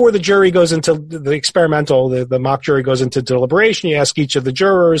before the jury goes into the experimental, the mock jury goes into deliberation. You ask each of the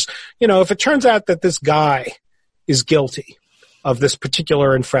jurors, if it turns out that this guy is guilty of this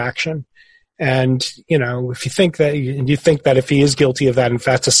particular infraction, and, if you think that if he is guilty of that, in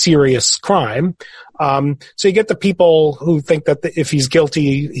fact, a serious crime. So you get the people who think that if he's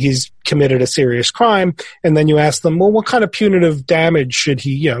guilty, he's committed a serious crime. And then you ask them, well, what kind of punitive damage should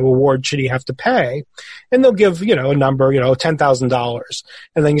he, award should he have to pay? And they'll give, a number, $10,000.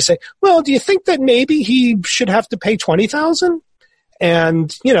 And then you say, well, do you think that maybe he should have to pay $20,000? And,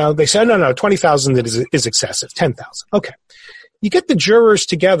 they say, no, $20,000 is excessive, $10,000. Okay. You get the jurors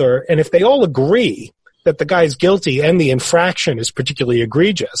together, and if they all agree that the guy's guilty and the infraction is particularly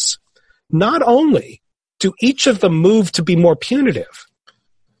egregious, not only do each of them move to be more punitive,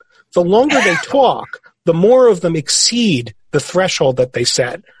 the longer they talk, the more of them exceed the threshold that they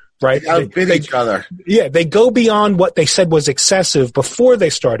set, right? They outbid each other. Yeah, they go beyond what they said was excessive before they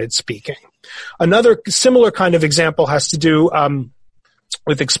started speaking. Another similar kind of example has to do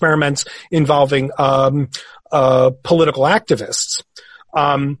with experiments involving political activists,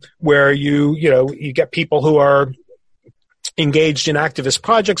 where you get people who are engaged in activist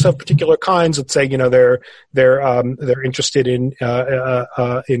projects of particular kinds. Let's say they're interested in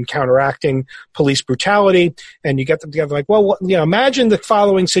counteracting police brutality, and you get them together like, well, imagine the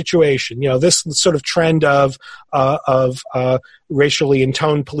following situation. This sort of trend of racially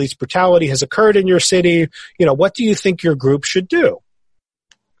intoned police brutality has occurred in your city. What do you think your group should do?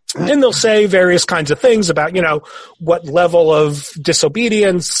 And they'll say various kinds of things about, what level of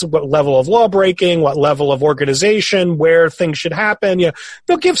disobedience, what level of law breaking, what level of organization, where things should happen.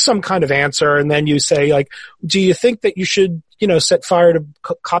 They'll give some kind of answer. And then you say, like, do you think that you should, set fire to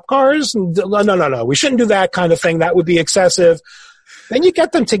cop cars? No. We shouldn't do that kind of thing. That would be excessive. Then you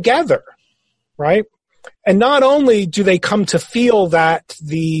get them together, right? And not only do they come to feel that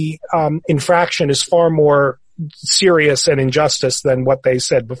the infraction is far more serious and injustice than what they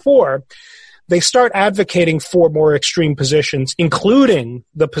said before, they start advocating for more extreme positions, including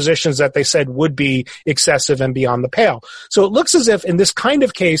the positions that they said would be excessive and beyond the pale. So it looks as if in this kind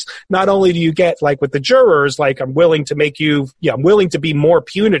of case, not only do you get, like with the jurors, like, I'm willing to be more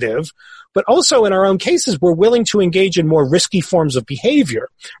punitive, but also in our own cases, we're willing to engage in more risky forms of behavior,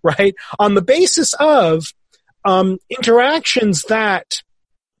 right? On the basis of interactions that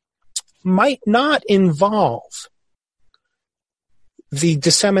might not involve the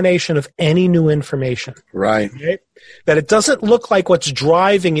dissemination of any new information. Right. That it doesn't look like what's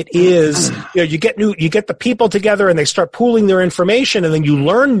driving it is, you get the people together and they start pooling their information, and then you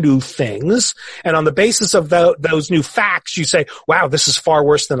learn new things. And on the basis of those new facts, you say, wow, this is far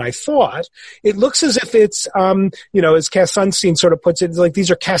worse than I thought. It looks as if it's, as Cass Sunstein sort of puts it, like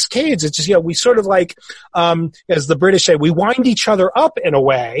these are cascades. It's just, we sort of like, as the British say, we wind each other up in a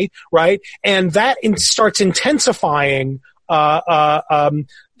way, right? And that starts intensifying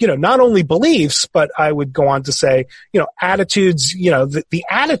not only beliefs, but I would go on to say, attitudes, the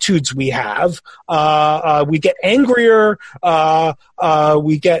attitudes we have, we get angrier,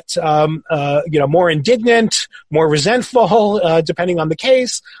 we get, more indignant, more resentful, depending on the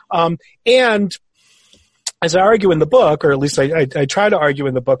case. And as I argue in the book, or at least I try to argue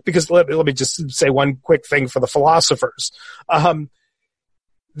in the book, because let me just say one quick thing for the philosophers.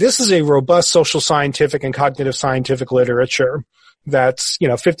 This is a robust social scientific and cognitive scientific literature that's,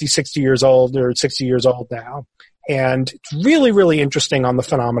 50, 60 years old or 60 years old now. And it's really, really interesting on the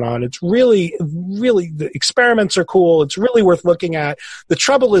phenomenon. It's really, really, the experiments are cool. It's really worth looking at. The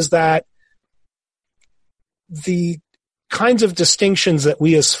trouble is that the kinds of distinctions that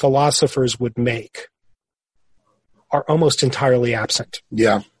we as philosophers would make are almost entirely absent.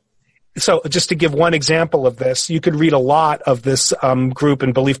 Yeah. So just to give one example of this, you could read a lot of this group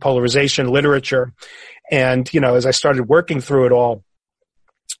and belief polarization literature. And, as I started working through it all,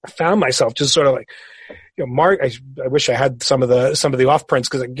 I found myself just sort of like, Mark, I wish I had some of the off prints,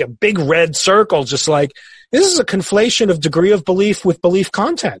 because I get a big red circle, just like, this is a conflation of degree of belief with belief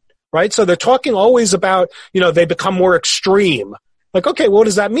content, right? So they're talking always about, they become more extreme. Like, okay, what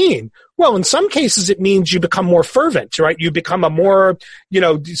does that mean? Well, in some cases, it means you become more fervent, right? You become a more,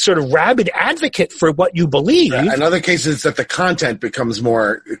 sort of rabid advocate for what you believe. Yeah, in other cases, that the content becomes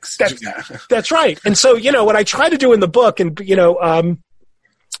more. That's right. And so, what I try to do in the book, and,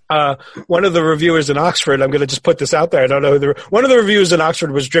 one of the reviewers in Oxford, I'm going to just put this out there. I don't know. One of the reviewers in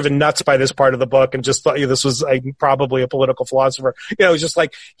Oxford was driven nuts by this part of the book and just thought this was probably a political philosopher. It was just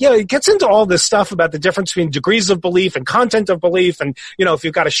like, it gets into all this stuff about the difference between degrees of belief and content of belief. And, if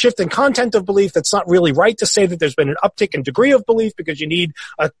you've got a shift in content of belief, that's not really right to say that there's been an uptick in degree of belief, because you need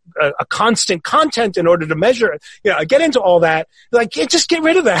a constant content in order to measure it. I get into all that. Like, just get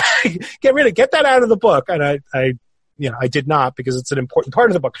rid of that. Get that out of the book. And I did not, because it's an important part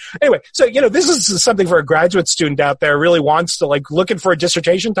of the book. Anyway, so, this is something for a graduate student out there really wants to, looking for a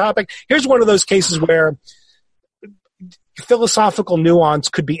dissertation topic. Here's one of those cases where philosophical nuance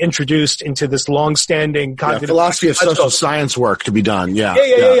could be introduced into this long-standing cognitive philosophy of social science work to be done. Yeah.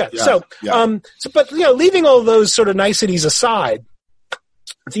 So, but, leaving all those sort of niceties aside,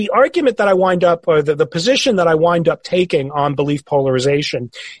 the argument that I wind up, or the position that I wind up taking on belief polarization,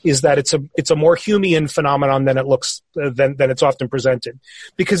 is that it's a more Humean phenomenon than it looks, than it's often presented,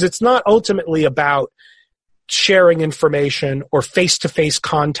 because it's not ultimately about sharing information or face-to-face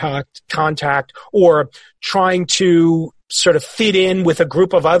contact, or trying to sort of fit in with a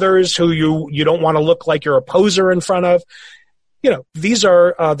group of others who you don't want to look like you're a poser in front of. These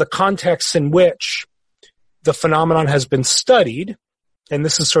are the contexts in which the phenomenon has been studied. And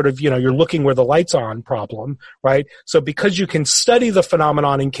this is sort of, you're looking where the light's on problem, right? So because you can study the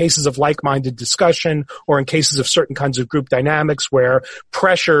phenomenon in cases of like-minded discussion, or in cases of certain kinds of group dynamics where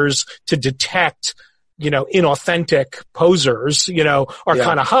pressures to detect, inauthentic posers, are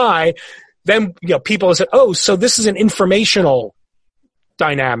kind of high, then, people have said, oh, so this is an informational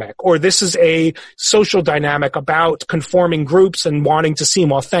dynamic, or this is a social dynamic about conforming groups and wanting to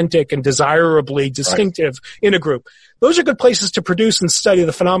seem authentic and desirably distinctive in a group. Those are good places to produce and study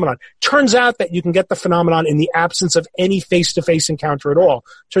the phenomenon. Turns out that you can get the phenomenon in the absence of any face-to-face encounter at all.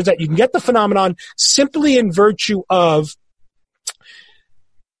 Turns out you can get the phenomenon simply in virtue of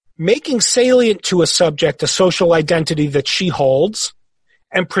making salient to a subject a social identity that she holds,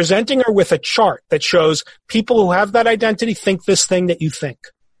 and presenting her with a chart that shows people who have that identity think this thing that you think.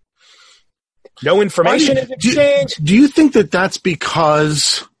 No information is exchanged. Do you think that that's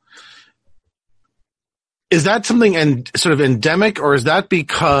because, is that something sort of endemic, or is that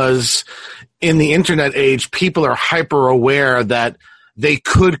because in the internet age, people are hyper aware that they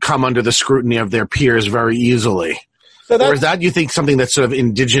could come under the scrutiny of their peers very easily? Or is that, you think, something that's sort of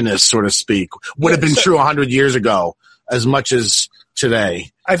indigenous, so to speak, would have been true 100 years ago as much as today?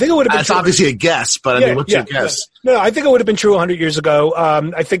 I think it would have been That's true. Obviously a guess, but what's your guess? No, I think it would have been true 100 years ago.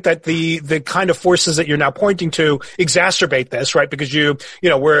 I think that the kind of forces that you're now pointing to exacerbate this, right? Because you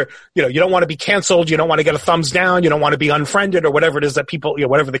don't want to be canceled. You don't want to get a thumbs down. You don't want to be unfriended, or whatever it is that people,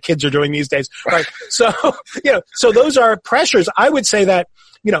 whatever the kids are doing these days, right? So, so those are pressures. I would say that,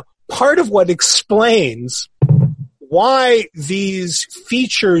 part of what explains why these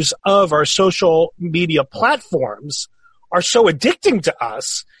features of our social media platforms are so addicting to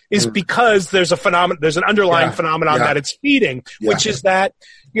us is because there's an underlying phenomenon that it's feeding, which is that,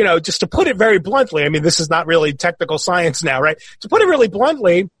 just to put it very bluntly, I mean, this is not really technical science now, right? To put it really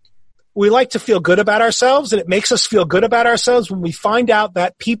bluntly, we like to feel good about ourselves, and it makes us feel good about ourselves when we find out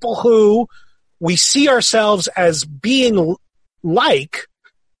that people who we see ourselves as being like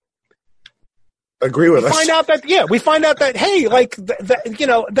agree with us. We find out that, hey, like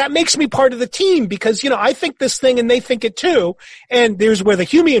that makes me part of the team because, I think this thing and they think it too. And there's where the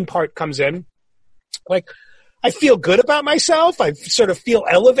Humean part comes in. Like, I feel good about myself. I sort of feel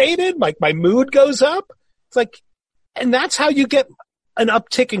elevated. Like my mood goes up. It's like, and that's how you get an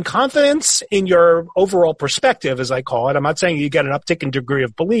uptick in confidence in your overall perspective, as I call it. I'm not saying you get an uptick in degree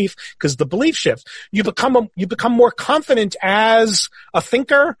of belief because the belief shifts. You become more confident as a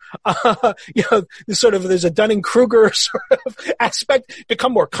thinker. There's a Dunning-Kruger sort of aspect.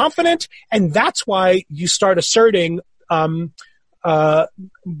 Become more confident, and that's why you start asserting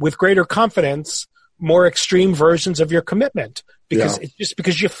with greater confidence more extreme versions of your commitment because it's just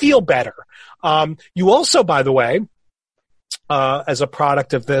because you feel better. You also, by the way, as a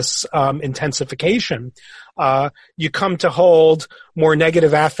product of this intensification, you come to hold more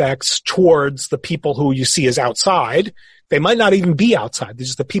negative affects towards the people who you see as outside. They might not even be outside.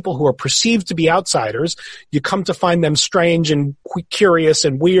 These are the people who are perceived to be outsiders. You come to find them strange and curious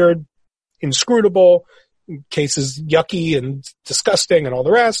and weird, inscrutable, in cases yucky and disgusting and all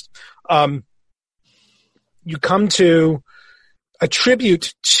the rest. You come to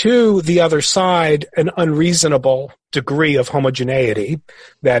attribute to the other side an unreasonable degree of homogeneity.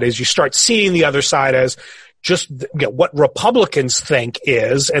 That is, you start seeing the other side as just what Republicans think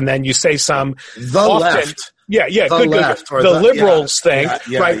is, and then you say left. The liberals think,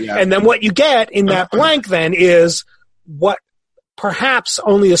 right? Yeah. And then what you get in that blank then is what perhaps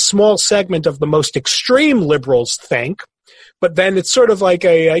only a small segment of the most extreme liberals think. But then it's sort of like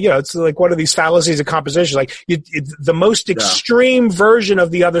it's like one of these fallacies of composition. Like the most extreme version of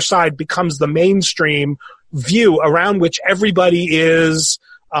the other side becomes the mainstream view around which everybody is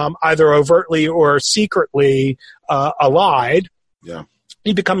either overtly or secretly allied. Yeah.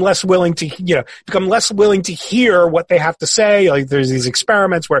 You become less willing to hear what they have to say. Like there's these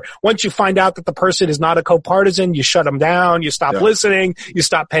experiments where once you find out that the person is not a co-partisan, you shut them down, you stop listening, you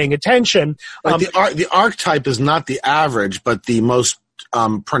stop paying attention. Like the archetype is not the average, but the most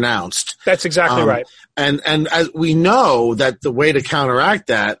pronounced. That's exactly right. And as we know that the way to counteract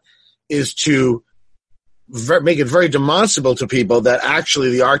that is to make it very demonstrable to people that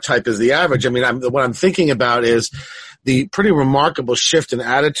actually the archetype is the average. I mean, what I'm thinking about is the pretty remarkable shift in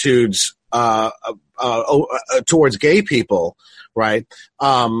attitudes towards gay people, right?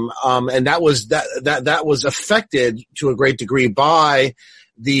 And that was affected to a great degree by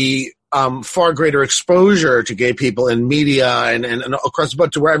the far greater exposure to gay people in media and across the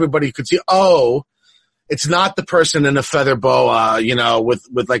board to where everybody could see, it's not the person in a feather boa,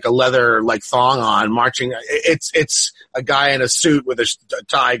 with like a leather like thong on marching. It's a guy in a suit with a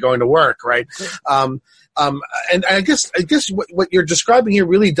tie going to work, right? And I guess what you're describing here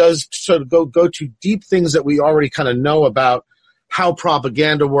really does sort of go to deep things that we already kind of know about how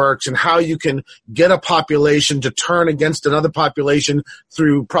propaganda works and how you can get a population to turn against another population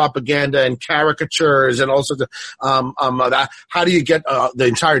through propaganda and caricatures and also how do you get the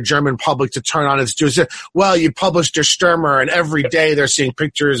entire German public to turn on its Jews? Well, you publish Der Stürmer and every day they're seeing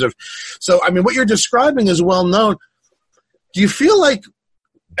pictures of. So, I mean, what you're describing is well known. Do you feel like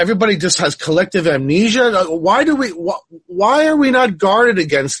everybody just has collective amnesia? Why are we not guarded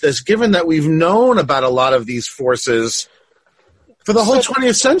against this, given that we've known about a lot of these forces for the whole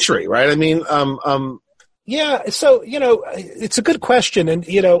 20th century, right? I mean, yeah. So, it's a good question. And,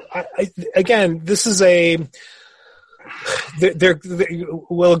 again, this is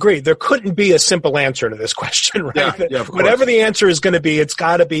we'll agree. There couldn't be a simple answer to this question, right? Yeah, of course. Whatever the answer is going to be, it's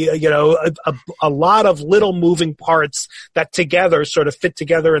got to be, a lot of little moving parts that together sort of fit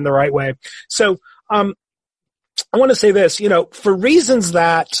together in the right way. So, I want to say this, for reasons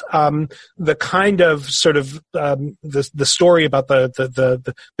that the kind of sort of the story about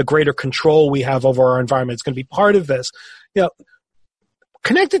the greater control we have over our environment is going to be part of this.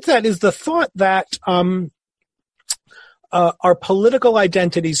 Connected to that is the thought that our political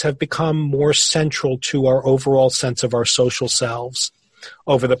identities have become more central to our overall sense of our social selves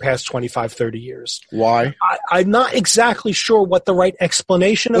over the past 25, 30 years. Why? I'm not exactly sure what the right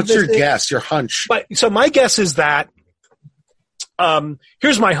explanation of this is. What's your guess, your hunch? So my guess is that,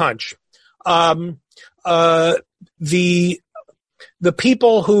 here's my hunch. The the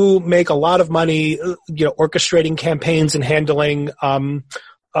people who make a lot of money, orchestrating campaigns and handling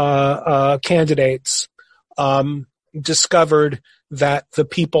candidates, discovered that the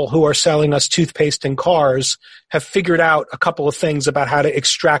people who are selling us toothpaste and cars have figured out a couple of things about how to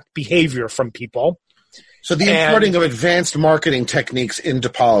extract behavior from people. So the importing of advanced marketing techniques into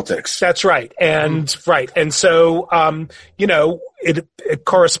politics. That's right. And so, it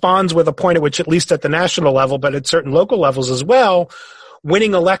corresponds with a point at which, at least at the national level, but at certain local levels as well,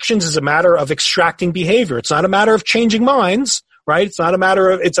 winning elections is a matter of extracting behavior. It's not a matter of changing minds, right? It's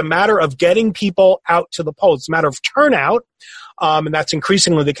a matter of getting people out to the polls. It's a matter of turnout. And that's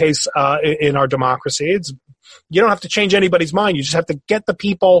increasingly the case, in our democracy. You don't have to change anybody's mind. You just have to get the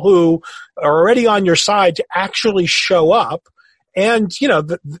people who are already on your side to actually show up. And,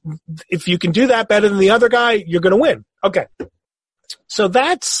 if you can do that better than the other guy, you're going to win. Okay. So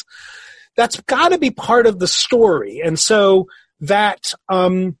that's got to be part of the story. And so that,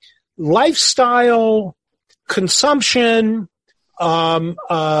 lifestyle, consumption,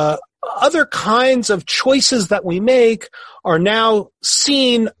 other kinds of choices that we make are now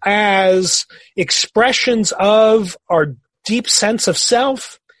seen as expressions of our deep sense of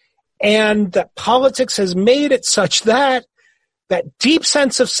self, and that politics has made it such that that deep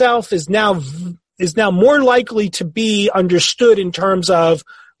sense of self is now more likely to be understood in terms of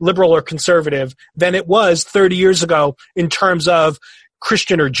liberal or conservative than it was 30 years ago in terms of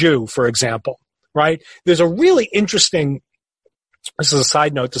Christian or Jew, for example, right? There's a really interesting, this is a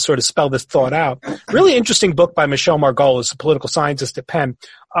side note to sort of spell this thought out, really interesting book by Michelle Margolis, a political scientist at Penn,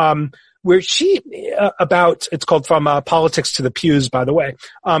 where she, it's called From Politics to the Pews, by the way.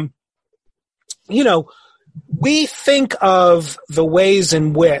 We think of the ways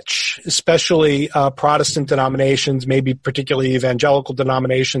in which, especially Protestant denominations, maybe particularly evangelical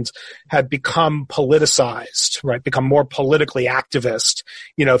denominations, have become politicized, right? Become more politically activist,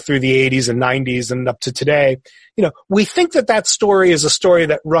 through the 80s and 90s and up to today. We think that story is a story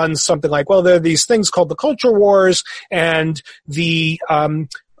that runs something like, well, there are these things called the culture wars, and the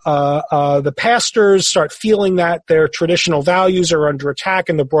pastors start feeling that their traditional values are under attack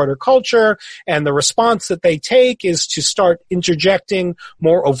in the broader culture, and the response that they take is to start interjecting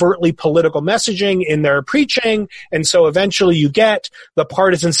more overtly political messaging in their preaching, and so eventually you get the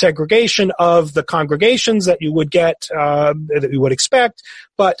partisan segregation of the congregations that you would get, that you would expect,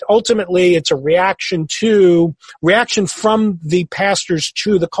 but ultimately it's a reaction from the pastors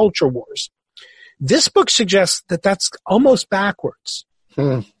to the culture wars. This book suggests that that's almost backwards.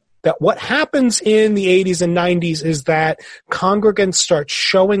 That what happens in the 80s and 90s is that congregants start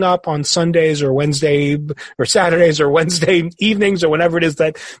showing up on Sundays or Wednesday or Saturdays or Wednesday evenings or whenever it is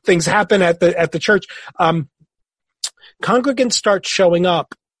that things happen at the church. Congregants start showing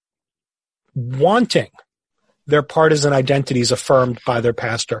up wanting their partisan identities affirmed by their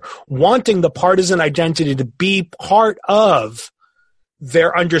pastor, wanting the partisan identity to be part of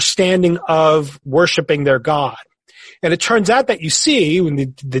their understanding of worshiping their God. And it turns out that you see, when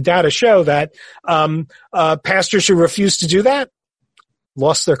the data show that pastors who refuse to do that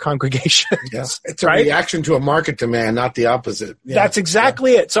lost their congregations. Yeah. It's a reaction to a market demand, not the opposite. Yeah. That's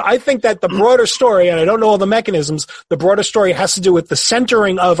exactly it. So I think that the broader story, and I don't know all the mechanisms, the broader story has to do with the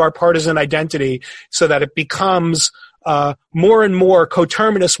centering of our partisan identity so that it becomes more and more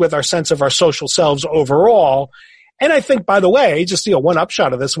coterminous with our sense of our social selves overall. And I think, by the way, just one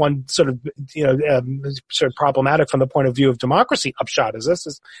upshot of this, one sort of sort of problematic from the point of view of democracy upshot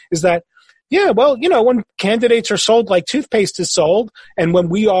is that when candidates are sold like toothpaste is sold, and when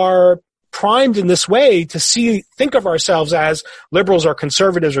we are primed in this way to think of ourselves as liberals or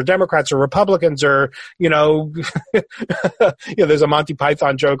conservatives or Democrats or Republicans or, there's a Monty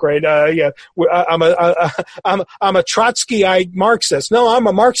Python joke, right? I'm a Trotskyite Marxist. No, I'm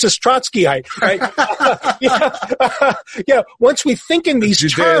a Marxist Trotskyite, right? Once we think in these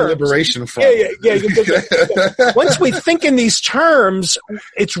terms. Liberation Front. Once we think in these terms,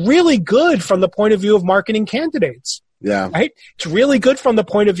 it's really good from the point of view of marketing candidates. Yeah. Right? It's really good from the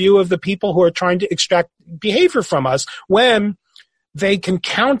point of view of the people who are trying to extract behavior from us when they can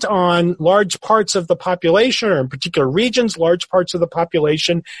count on large parts of the population, or in particular regions, large parts of the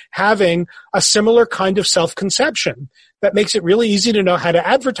population having a similar kind of self-conception that makes it really easy to know how to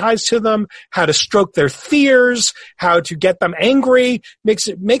advertise to them, how to stroke their fears, how to get them angry,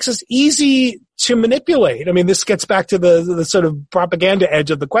 makes us easy to manipulate. I mean, this gets back to the sort of propaganda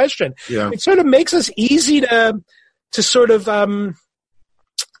edge of the question. Yeah. It sort of makes us easy to sort of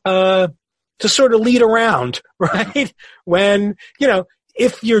lead around, right? When,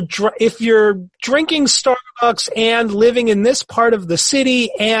 if you're drinking Starbucks and living in this part of the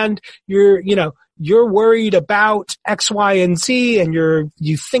city and you're you're worried about X, Y, and Z, and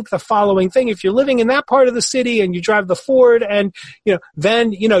you think the following thing. If you're living in that part of the city and you drive the Ford, and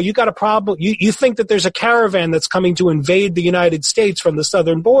then you got a problem. You think that there's a caravan that's coming to invade the United States from the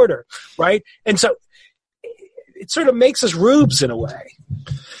southern border, right? And so it sort of makes us rubes in a way.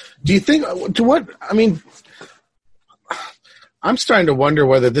 Do you think? I'm starting to wonder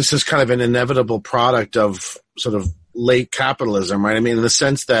whether this is kind of an inevitable product of sort of late capitalism, right? I mean, in the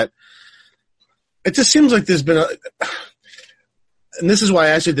sense that it just seems like there's been and this is why I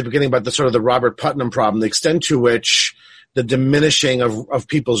asked you at the beginning about the sort of the Robert Putnam problem, the extent to which the diminishing of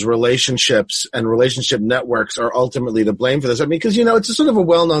people's relationships and relationship networks are ultimately to blame for this. I mean, because, it's a sort of a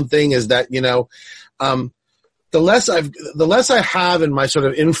well-known thing is that, the less I have in my sort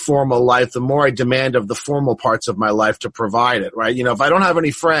of informal life, the more I demand of the formal parts of my life to provide it, right? If I don't have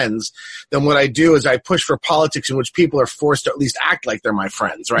any friends, then what I do is I push for politics in which people are forced to at least act like they're my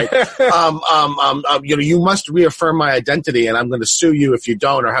friends, right? You must reaffirm my identity, and I'm going to sue you if you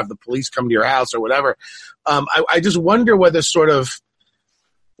don't, or have the police come to your house or whatever. I just wonder whether sort of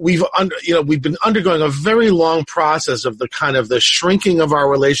we've been undergoing a very long process of the kind of the shrinking of our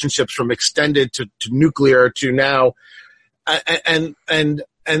relationships from extended to nuclear to now, and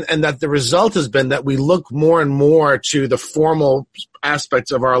that the result has been that we look more and more to the formal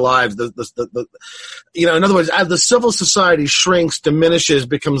aspects of our lives. In other words, as the civil society shrinks, diminishes,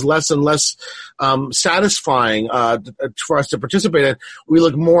 becomes less and less satisfying for us to participate in, we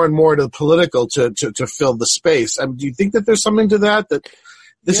look more and more to the political to fill the space. Do you think that there's something to that?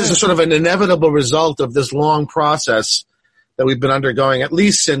 This is a sort of an inevitable result of this long process that we've been undergoing, at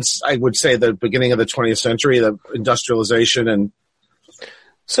least since, I would say, the beginning of the 20th century, the industrialization and...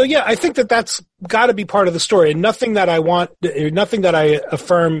 So, yeah, I think that's got to be part of the story. And nothing that I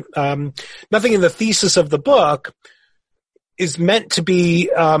affirm, nothing in the thesis of the book is meant to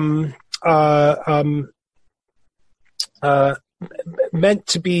be a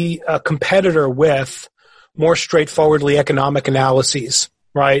competitor with more straightforwardly economic analyses,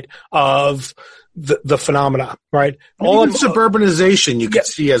 right, of the phenomena, right? Even suburbanization you could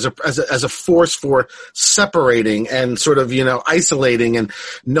see as a force for separating and sort of, isolating and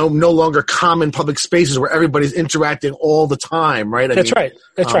no longer common public spaces where everybody's interacting all the time, right? That's right.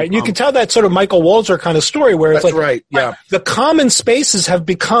 You can tell that sort of Michael Walzer kind of story where it's the common spaces have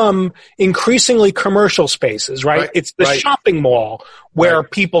become increasingly commercial spaces, right? It's the shopping mall where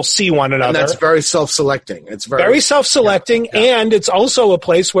people see one another. And that's very self-selecting. It's very self-selecting, and it's also a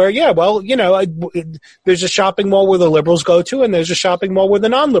place where, there's a shopping mall where the liberals go to, and there's a shopping mall where the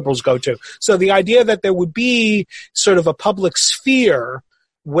non-liberals go to. So the idea that there would be sort of a public sphere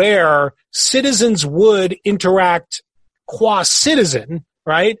where citizens would interact qua citizen,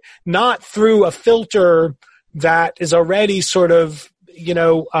 right? Not through a filter that is already sort of,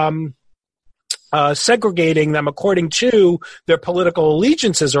 segregating them according to their political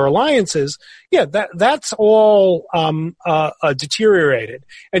allegiances or alliances, that's all deteriorated.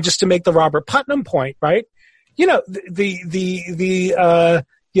 And just to make the Robert Putnam point, right? The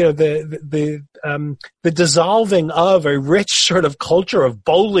dissolving of a rich sort of culture of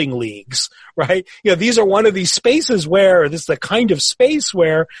bowling leagues, right? These are one of these spaces where this is the kind of space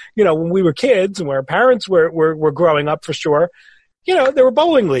where, when we were kids and where parents were growing up for sure, there were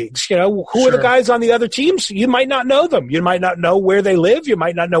bowling leagues. Who are the guys on the other teams? You might not know them. You might not know where they live. You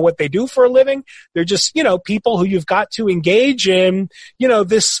might not know what they do for a living. They're just, people who you've got to engage in,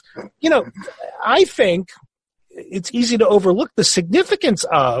 this, I think it's easy to overlook the significance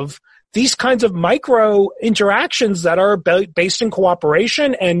of these kinds of micro interactions that are based in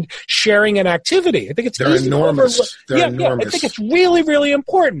cooperation and sharing an activity. I think it's They're enormous. I think it's really, really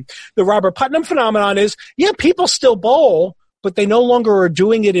important. The Robert Putnam phenomenon is, people still bowl, but they no longer are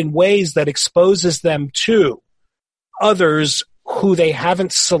doing it in ways that exposes them to others who they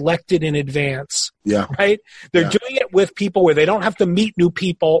haven't selected in advance. Yeah. Right? They're doing it with people where they don't have to meet new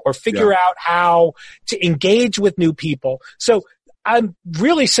people or figure out how to engage with new people. So I'm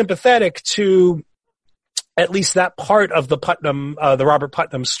really sympathetic to at least that part of the Putnam, the Robert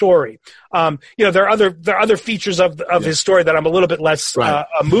Putnam story. There are other features of his story that I'm a little bit less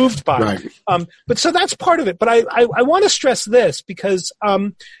moved by. Right. But so that's part of it. But I want to stress this because,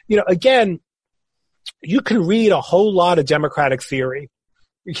 again, you can read a whole lot of democratic theory,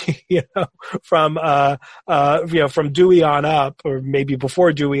 from Dewey on up, or maybe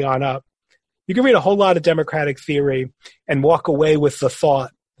before Dewey on up. You can read a whole lot of democratic theory and walk away with the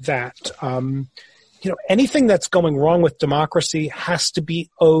thought that, anything that's going wrong with democracy has to be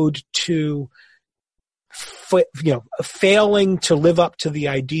owed to failing to live up to the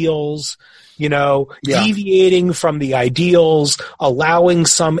ideals, deviating from the ideals, allowing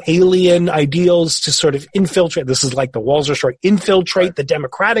some alien ideals to sort of infiltrate. This is like the Walzer story, infiltrate the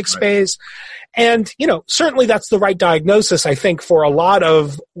democratic space. And, certainly that's the right diagnosis, I think, for a lot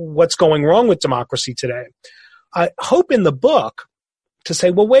of what's going wrong with democracy today. I hope in the book to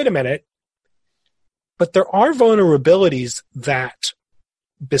say, well, wait a minute, but there are vulnerabilities that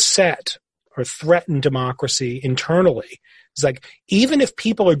beset or threaten democracy internally. It's like, even if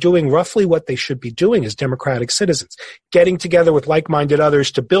people are doing roughly what they should be doing as democratic citizens, getting together with like-minded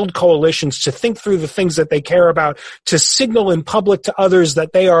others to build coalitions, to think through the things that they care about, to signal in public to others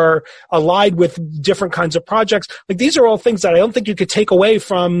that they are allied with different kinds of projects. Like, these are all things that I don't think you could take away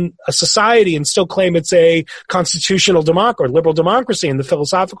from a society and still claim it's a constitutional democracy or liberal democracy in the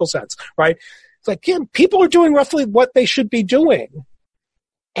philosophical sense, right? It's like, people are doing roughly what they should be doing.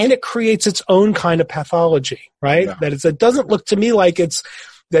 And it creates its own kind of pathology, right? Yeah. It doesn't look to me like it's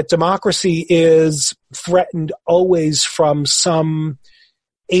that democracy is threatened always from some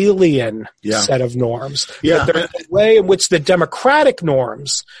alien set of norms. Yeah. But there's a way in which the democratic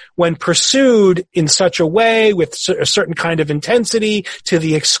norms, when pursued in such a way with a certain kind of intensity to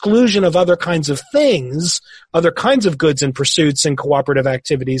the exclusion of other kinds of things, other kinds of goods and pursuits and cooperative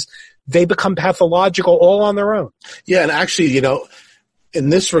activities, they become pathological all on their own. Yeah, and actually, in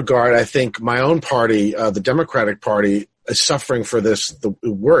this regard, I think my own party, the Democratic Party, is suffering for this the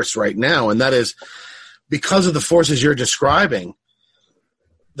worst right now, and that is because of the forces you're describing.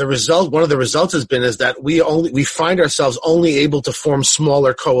 One of the results has been is that we find ourselves only able to form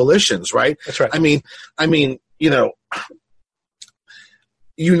smaller coalitions, right? That's right. I mean,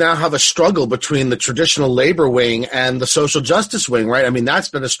 you now have a struggle between the traditional labor wing and the social justice wing, right? I mean, that's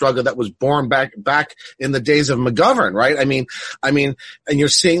been a struggle that was born back in the days of McGovern, right? I mean, and you're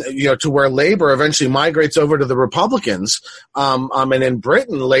seeing, to where labor eventually migrates over to the Republicans. And in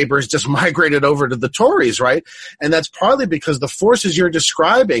Britain, labor's just migrated over to the Tories, right? And that's partly because the forces you're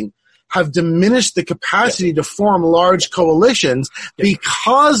describing have diminished the capacity to form large coalitions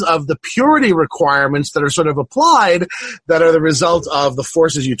because of the purity requirements that are sort of applied that are the result of the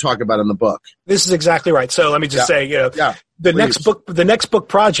forces you talk about in the book. This is exactly right. So let me just say, the next book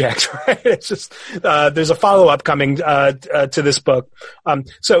project, right? It's just, there's a follow-up coming, to this book.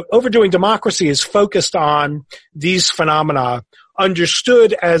 So Overdoing Democracy is focused on these phenomena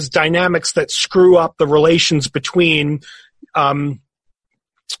understood as dynamics that screw up the relations between,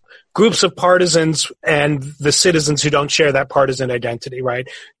 groups of partisans and the citizens who don't share that partisan identity, right?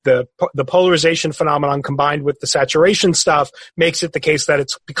 The polarization phenomenon combined with the saturation stuff makes it the case that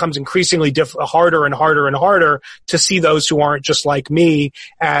it becomes increasingly harder and harder and harder to see those who aren't just like me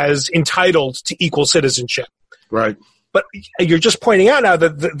as entitled to equal citizenship. Right. But you're just pointing out now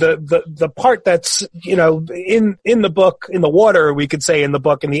that the part that's, in the book, in the water, we could say in the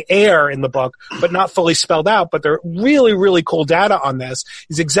book, in the air in the book, but not fully spelled out, but there are really, really cool data on this,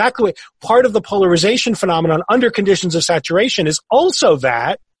 is exactly part of the polarization phenomenon under conditions of saturation is also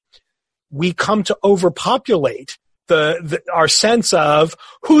that we come to overpopulate our sense of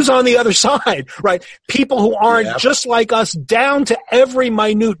who's on the other side, right? People who aren't just like us down to every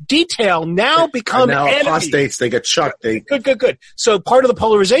minute detail now become enemies. Apostates, they get chucked. Good. So part of the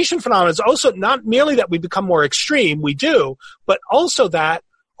polarization phenomenon is also not merely that we become more extreme, we do, but also that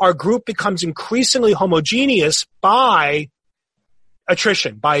our group becomes increasingly homogeneous by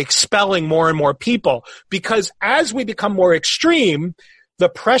attrition, by expelling more and more people. Because as we become more extreme, the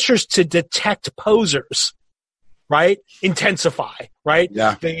pressures to detect posers, right, intensify, right?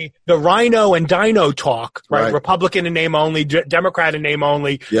 Yeah. The rhino and dino talk, right? Republican in name only, Democrat in name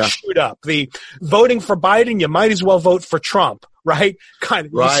only, shoot up. The voting for Biden, you might as well vote for Trump, right?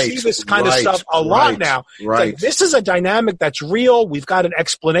 You see this kind of stuff a lot now. Right. Like, this is a dynamic that's real. We've got an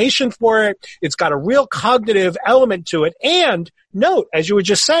explanation for it. It's got a real cognitive element to it. And note, as you were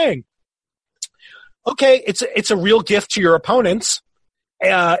just saying, okay, it's a real gift to your opponents.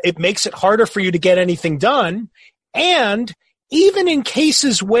 It makes it harder for you to get anything done. And even in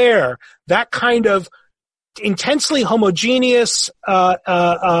cases where that kind of intensely homogeneous,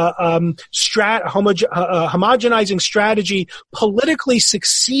 homogenizing strategy politically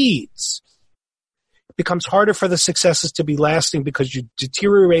succeeds, it becomes harder for the successes to be lasting because you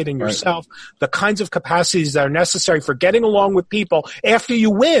deteriorate in yourself the kinds of capacities that are necessary for getting along with people after you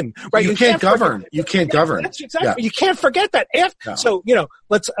win, right? You can't govern. You can't govern. That's exactly. You can't forget that. So,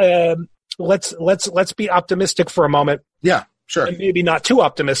 let's be optimistic for a moment. Yeah, sure. And maybe not too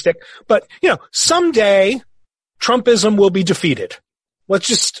optimistic, but someday Trumpism will be defeated. Let's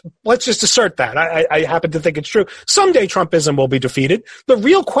just assert that. I happen to think it's true. Someday Trumpism will be defeated. The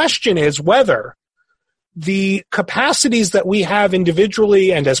real question is whether the capacities that we have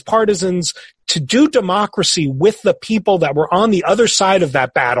individually and as partisans to do democracy with the people that were on the other side of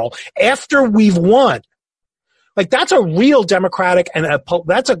that battle after we've won. Like, that's a real democratic and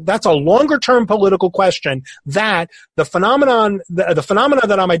that's a longer term political question that the phenomena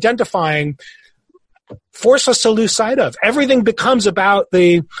that I'm identifying force us to lose sight of. Everything becomes about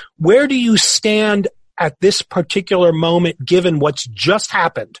where do you stand at this particular moment given what's just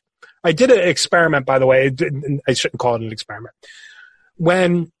happened. I did an experiment, by the way. I shouldn't call it an experiment.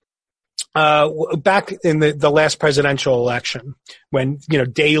 When back in the last presidential election, when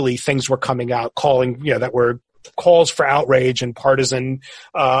daily things were coming out calling that were calls for outrage and partisan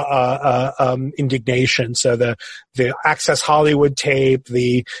indignation. So the Access Hollywood tape,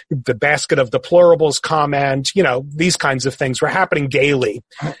 the basket of deplorables comment, these kinds of things were happening daily.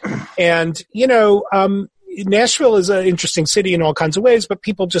 And Nashville is an interesting city in all kinds of ways, but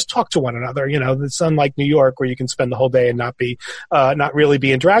people just talk to one another. It's unlike New York where you can spend the whole day and not really be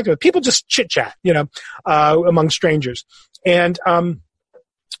interactive with. People just chit chat, among strangers. And,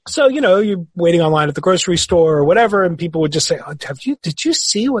 so, you're waiting online at the grocery store or whatever, and people would just say, oh, did you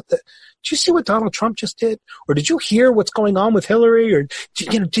see what Donald Trump just did? Or did you hear what's going on with Hillary? Or,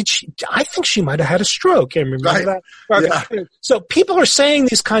 I think she might have had a stroke. Remember that? Okay. Yeah. So people are saying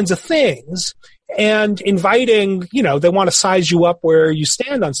these kinds of things and inviting, they want to size you up where you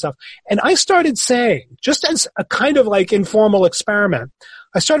stand on stuff. And I started saying, just as a kind of like informal experiment,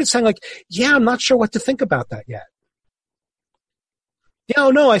 I started saying like, yeah, I'm not sure what to think about that yet. Yeah,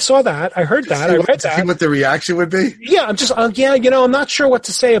 no, I saw that. I heard that. I read that. See what the reaction would be? Yeah, I'm just, I'm not sure what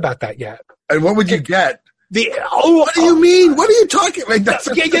to say about that yet. And what would you get? What do you mean? What are you talking about?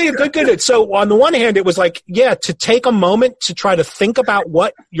 Good. So on the one hand, it was like, to take a moment to try to think about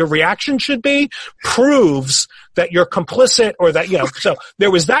what your reaction should be proves that you're complicit or that, so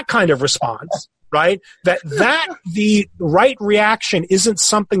there was that kind of response, right? That the right reaction isn't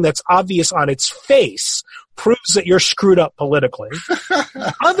something that's obvious on its face, proves that you're screwed up politically.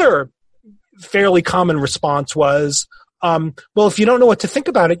 Other fairly common response was, well, if you don't know what to think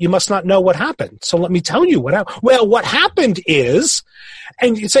about it, you must not know what happened. So let me tell you what happened. Well, what happened is,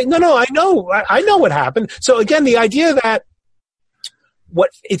 and you say, no, I know what happened. So again, the idea that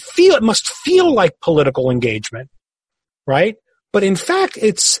it must feel like political engagement, right? But in fact,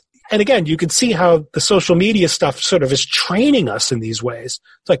 and again, you can see how the social media stuff sort of is training us in these ways.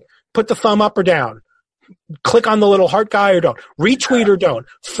 It's like, put the thumb up or down. Click on the little heart guy or don't. Retweet or don't.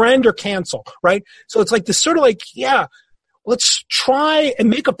 Friend or cancel, right? So it's like this sort of like, let's try and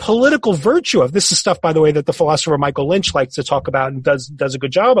make a political virtue of this. Is stuff, by the way, that the philosopher Michael Lynch likes to talk about and does a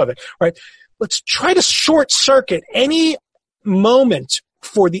good job of it, right? Let's try to short circuit any moment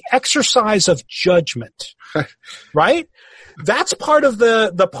for the exercise of judgment, right? That's part of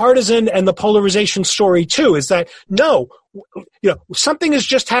the partisan and the polarization story too, is that something has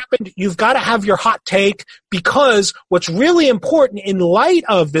just happened. You've got to have your hot take, because what's really important in light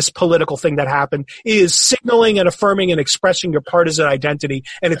of this political thing that happened is signaling and affirming and expressing your partisan identity.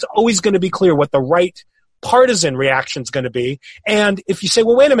 And it's always going to be clear what the right partisan reaction is going to be. And if you say,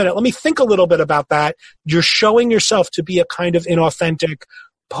 well, wait a minute, let me think a little bit about that, you're showing yourself to be a kind of inauthentic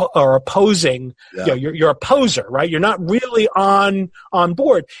or opposing, you're a poser, right? You're not really on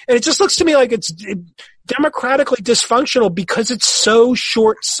board. And it just looks to me like it's democratically dysfunctional because it's so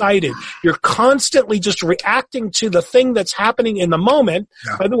short-sighted. You're constantly just reacting to the thing that's happening in the moment.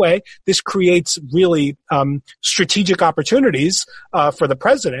 Yeah. By the way, this creates really strategic opportunities for the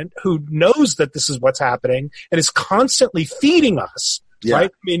president, who knows that this is what's happening and is constantly feeding us. Yeah.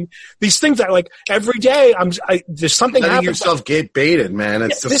 Right? I mean, these things that like every day there's something letting happens. yourself get baited, man.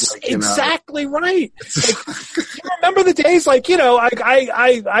 It's just like, exactly right. Like, you remember the days like,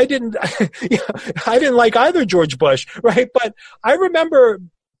 I didn't, I didn't like either George Bush, right? But I remember,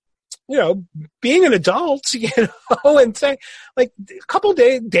 being an adult, and saying like a couple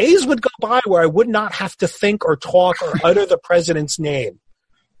days would go by where I would not have to think or talk or utter the president's name.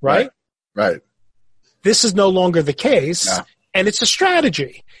 Right? Right. This is no longer the case. Yeah. And it's a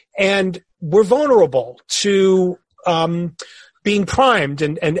strategy, and we're vulnerable to being primed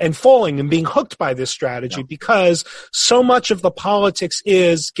and falling and being hooked by this strategy, because so much of the politics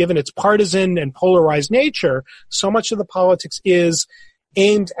is, given its partisan and polarized nature, so much of the politics is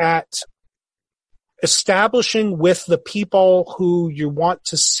aimed at establishing with the people who you want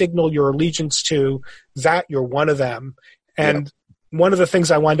to signal your allegiance to that you're one of them. And one of the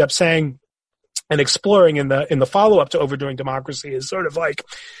things I wind up saying and exploring in the follow-up to Overdoing Democracy is sort of like,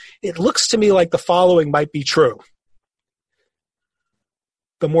 it looks to me like the following might be true.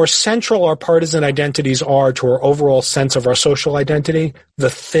 the more central our partisan identities are to our overall sense of our social identity, the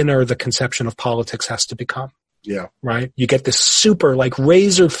thinner the conception of politics has to become. Yeah. Right? You get this super, like,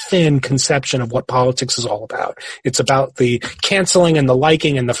 razor thin conception of what politics is all about. It's about the canceling and the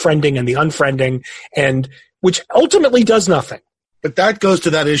liking and the friending and the unfriending, and which ultimately does nothing. But that goes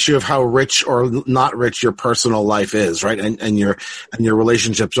to that issue of how rich or not rich your personal life is, right? And your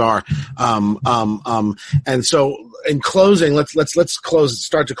relationships are. And so in closing, let's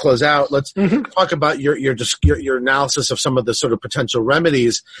start to close out. Let's talk about your analysis of some of the sort of potential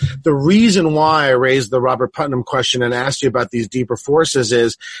remedies. The reason why I raised the Robert Putnam question and asked you about these deeper forces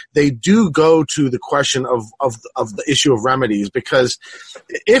is they do go to the question of the issue of remedies, because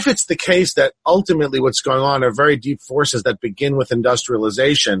if it's the case that ultimately what's going on are very deep forces that begin with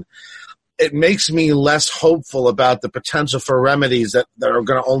industrialization, it makes me less hopeful about the potential for remedies that are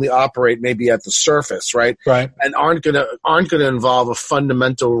going to only operate maybe at the surface, right? Right. And aren't going to involve a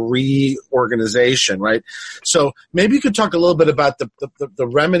fundamental reorganization, right? So maybe you could talk a little bit about the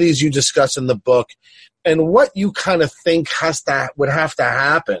remedies you discuss in the book and what you kind of think would have to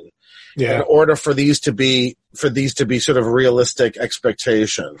happen in order for these to be sort of realistic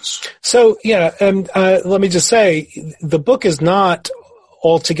expectations. So, let me just say, the book is not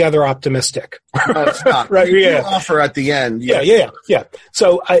altogether optimistic. No, it's not. Right? You offer at the end. Yeah.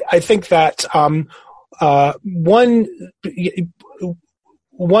 So I think that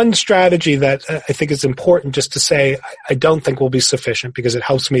one strategy that I think is important just to say I don't think will be sufficient, because it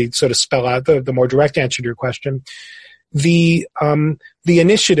helps me sort of spell out the more direct answer to your question. The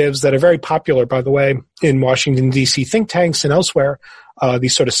initiatives that are very popular, by the way, in Washington, D.C. think tanks and elsewhere,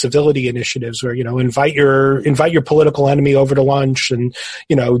 these sort of civility initiatives where, invite your political enemy over to lunch and,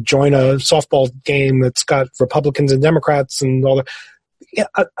 join a softball game that's got Republicans and Democrats and all that. Yeah,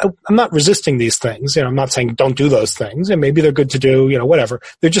 I'm not resisting these things. I'm not saying don't do those things, and maybe they're good to do, whatever.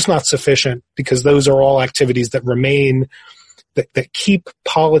 They're just not sufficient, because those are all activities that remain, that keep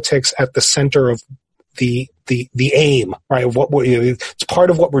politics at the center of the aim, right? Of it's part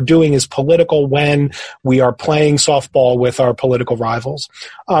of what we're doing is political when we are playing softball with our political rivals.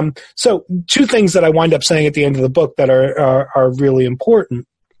 So two things that I wind up saying at the end of the book that are really important.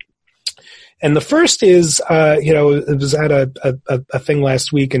 And the first is, it was at a thing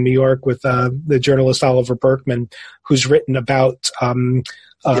last week in New York with the journalist Oliver Berkman, who's written about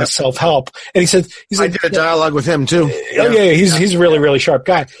self-help. And he said, I did a dialogue with him too. He's a really, really sharp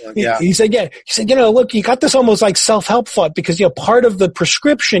guy. He said, look, you got this almost like self-help thought, because, part of the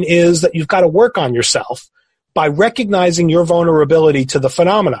prescription is that you've got to work on yourself by recognizing your vulnerability to the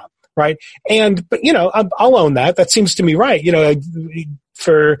phenomena, right? But I'll own that. That seems to me right.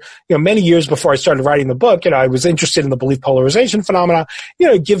 For many years before I started writing the book, I was interested in the belief polarization phenomena.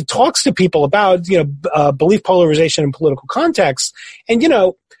 Give talks to people about belief polarization in political contexts, and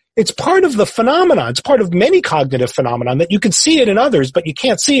it's part of the phenomenon. It's part of many cognitive phenomenon that you can see it in others, but you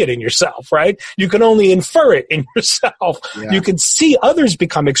can't see it in yourself, right? You can only infer it in yourself. Yeah. You can see others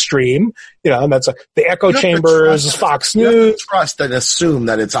become extreme, and that's the echo chambers, Fox News. You have to trust and assume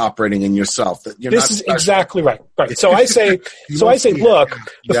that it's operating in yourself. That you're this is exactly right. Right. So I say, look,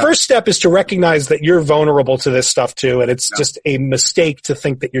 the first step is to recognize that you're vulnerable to this stuff too, and it's just a mistake to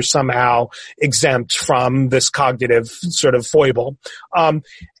think that you're somehow exempt from this cognitive sort of foible.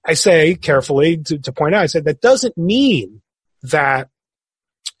 I say carefully to point out, I said that doesn't mean that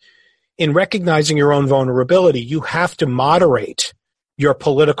in recognizing your own vulnerability, you have to moderate your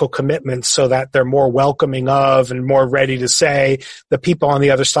political commitments so that they're more welcoming of and more ready to say the people on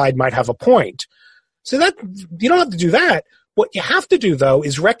the other side might have a point. So that you don't have to do that. What you have to do, though,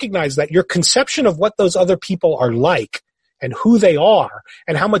 is recognize that your conception of what those other people are like and who they are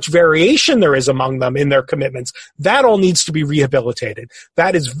and how much variation there is among them in their commitments, that all needs to be rehabilitated.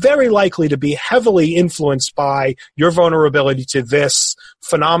 That is very likely to be heavily influenced by your vulnerability to this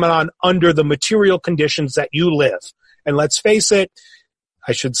phenomenon under the material conditions that you live. And let's face it,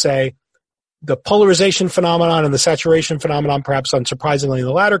 I should say, the polarization phenomenon and the saturation phenomenon, perhaps unsurprisingly in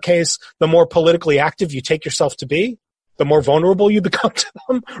the latter case, the more politically active you take yourself to be, the more vulnerable you become to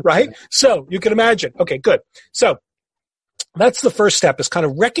them, right? So you can imagine. Okay, good. So that's the first step, is kind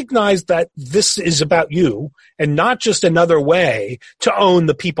of recognize that this is about you and not just another way to own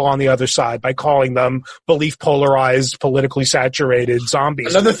the people on the other side by calling them belief polarized, politically saturated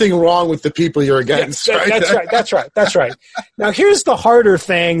zombies. Another thing wrong with the people you're against. That's right. Now here's the harder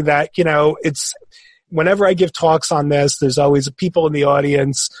thing that, it's whenever I give talks on this, there's always people in the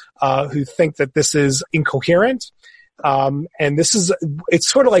audience who think that this is incoherent. And it's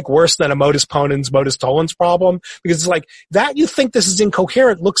sort of like worse than a modus ponens, modus tollens problem, because it's like that you think this is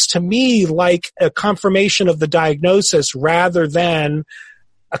incoherent looks to me like a confirmation of the diagnosis rather than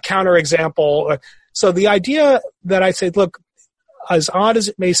a counterexample. So the idea that I say, look, as odd as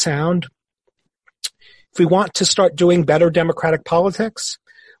it may sound, if we want to start doing better democratic politics,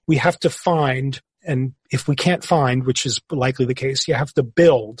 we have to find, and if we can't find, which is likely the case, you have to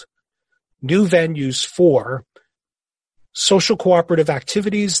build new venues for social cooperative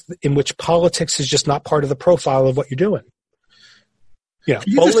activities in which politics is just not part of the profile of what you're doing. Yeah,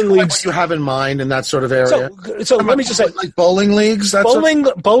 bowling leagues. What you have in mind in that sort of area. So let me just say, like bowling leagues.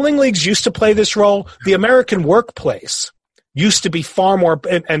 Bowling leagues used to play this role. The American workplace used to be far more,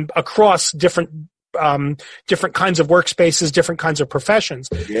 and across different kinds of workspaces, different kinds of professions.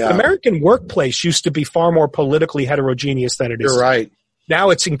 Yeah. The American workplace used to be far more politically heterogeneous than it is. You're right.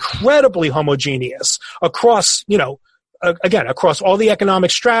 Now it's incredibly homogeneous across, again, across all the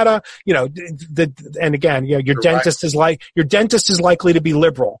economic strata, your dentist is likely to be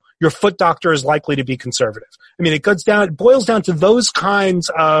liberal. Your foot doctor is likely to be conservative. I mean, it boils down to those kinds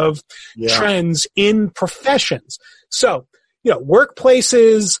of trends in professions. So,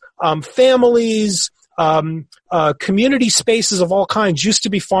 workplaces, families, community spaces of all kinds used to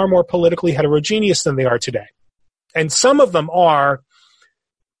be far more politically heterogeneous than they are today. And some of them are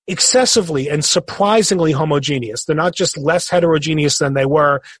excessively and surprisingly homogeneous. They're not just less heterogeneous than they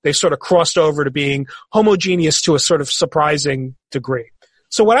were. They sort of crossed over to being homogeneous to a sort of surprising degree.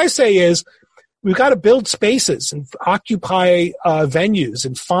 So what I say is we've got to build spaces and occupy venues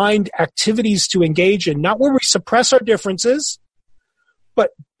and find activities to engage in, not where we suppress our differences, but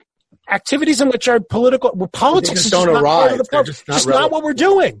activities in which our politics is just not part of the program. It's just not what we're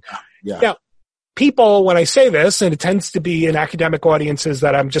doing. Yeah. Now, people, when I say this, and it tends to be in academic audiences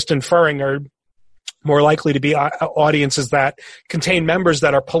that I'm just inferring are more likely to be audiences that contain members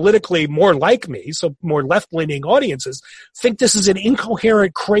that are politically more like me, so more left-leaning audiences, think this is an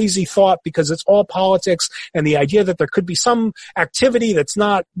incoherent, crazy thought because it's all politics, and the idea that there could be some activity that's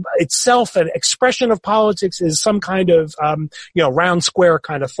not itself an expression of politics is some kind of, round square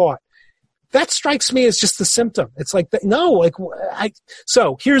kind of thought. That strikes me as just the symptom. It's like,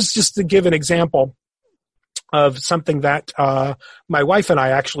 so here's just to give an example of something that my wife and I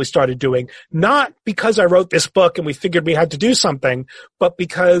actually started doing, not because I wrote this book and we figured we had to do something, but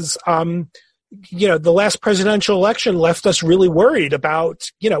because, the last presidential election left us really worried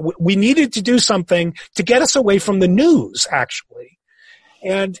about, we needed to do something to get us away from the news, actually.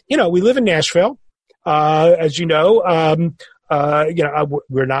 And, we live in Nashville. As you know,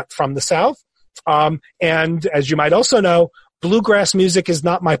 we're not from the South. And as you might also know, bluegrass music is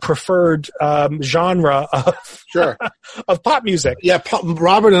not my preferred genre of pop music. Yeah,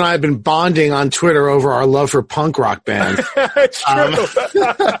 Robert and I have been bonding on Twitter over our love for punk rock bands. It's true.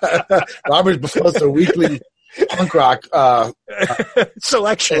 Robert posts a weekly punk rock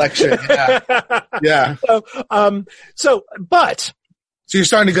selection. Yeah. So you're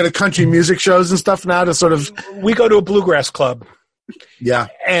starting to go to country music shows and stuff now to sort of. We go to a bluegrass club. Yeah.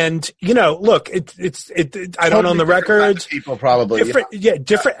 And, look, I don't own the records. People probably.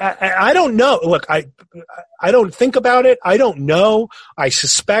 Different. I don't know. Look, I don't think about it. I don't know. I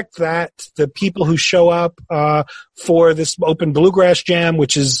suspect that the people who show up, for this open bluegrass jam,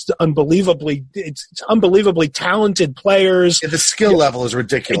 which is unbelievably talented players. Yeah, the skill level is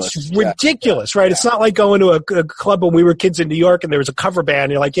ridiculous. It's ridiculous, right? Yeah. It's not like going to a club when we were kids in New York and there was a cover band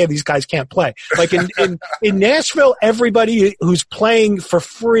and you're like, yeah, these guys can't play. Like in Nashville, everybody who's playing for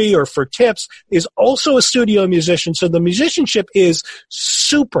free or for tips is also a studio musician. So the musicianship is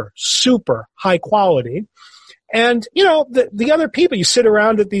super, super high quality. And, the other people, you sit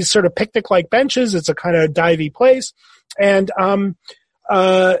around at these sort of picnic-like benches. It's a kind of divey place. And,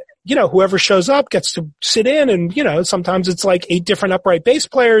 whoever shows up gets to sit in and, sometimes it's like 8 different upright bass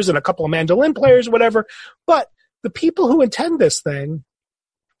players and a couple of mandolin players, whatever. But the people who attend this thing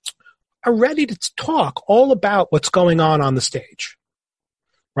are ready to talk all about what's going on the stage,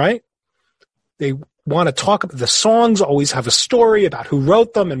 right? They want to talk about the songs, always have a story about who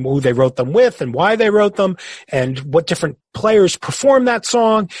wrote them and who they wrote them with and why they wrote them and what different players performed that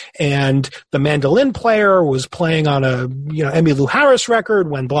song. And the mandolin player was playing on a, Emmylou Harris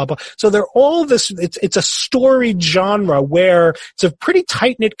record when blah, blah. So they're all this, it's a storied genre where it's a pretty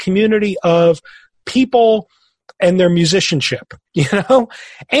tight-knit community of people and their musicianship,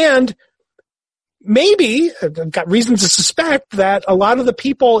 and maybe I've got reason to suspect that a lot of the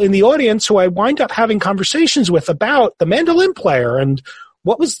people in the audience who I wind up having conversations with about the mandolin player and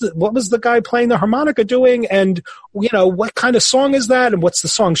what was the guy playing the harmonica doing and, what kind of song is that and what's the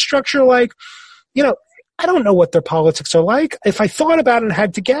song structure like? I don't know what their politics are like. If I thought about it and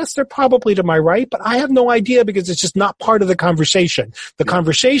had to guess, they're probably to my right, but I have no idea because it's just not part of the conversation. The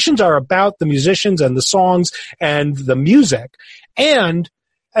conversations are about the musicians and the songs and the music. And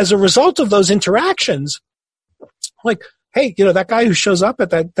as a result of those interactions, like, hey, that guy who shows up at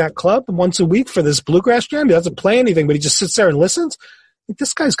that club once a week for this bluegrass jam, he doesn't play anything, but he just sits there and listens.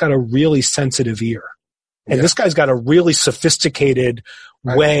 This guy's got a really sensitive ear. And this guy's got a really sophisticated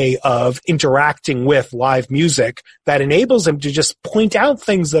way of interacting with live music that enables him to just point out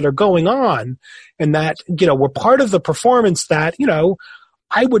things that are going on, and that, were part of the performance that,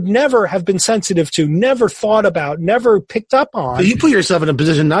 I would never have been sensitive to, never thought about, never picked up on. So you put yourself in a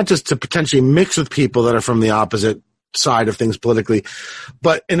position not just to potentially mix with people that are from the opposite side of things politically,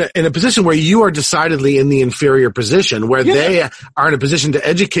 but in a position where you are decidedly in the inferior position, where they are in a position to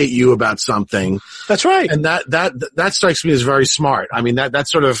educate you about something. That's right. And that strikes me as very smart. I mean, that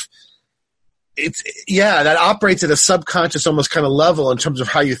sort of, that operates at a subconscious almost kind of level in terms of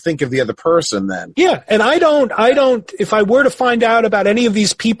how you think of the other person then. Yeah. And I don't, if I were to find out about any of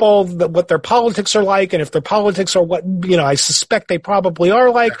these people, what their politics are like, and if their politics are what, I suspect they probably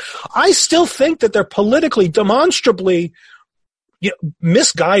are like, I still think that they're politically demonstrably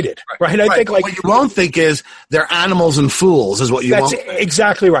misguided, right? I think what you won't think is they're animals and fools is what you won't think. That's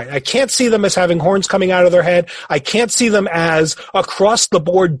exactly right. I can't see them as having horns coming out of their head. I can't see them as across the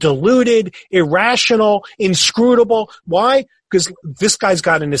board deluded, irrational, inscrutable. Why? Because this guy's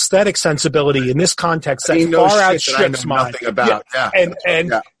got an aesthetic sensibility in this context that far outstrips mine.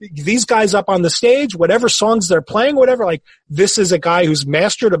 And these guys up on the stage, whatever songs they're playing, whatever, like, this is a guy who's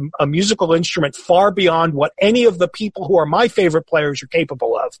mastered a musical instrument far beyond what any of the people who are my favorite players are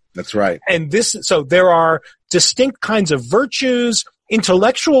capable of. That's right. And so there are distinct kinds of virtues,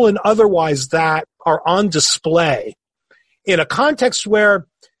 intellectual and otherwise, that are on display in a context where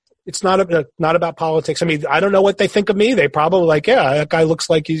it's not about politics. I mean, I don't know what they think of me. They probably that guy looks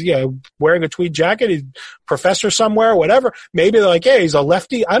like he's wearing a tweed jacket. He's a professor somewhere, whatever. Maybe they're like, he's a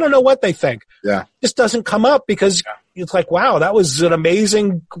lefty. I don't know what they think. Yeah, this doesn't come up because it's like, wow, that was an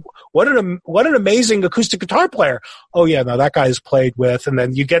amazing. What an amazing acoustic guitar player. Oh yeah, no, that guy's played with, and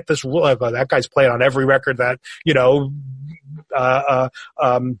then you get this. That guy's played on every record that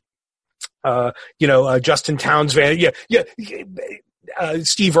Justin Townsend.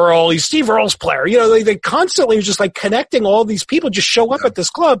 Steve Earle, he's Steve Earle's player. They constantly are just like connecting all these people just show up at this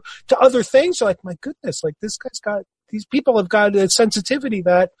club to other things. You're like, my goodness, like these people have got a sensitivity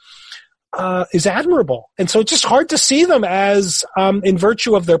that is admirable. And so it's just hard to see them as, in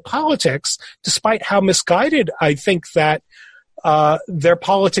virtue of their politics, despite how misguided I think that their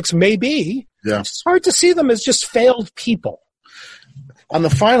politics may be. Yeah. It's hard to see them as just failed people. On the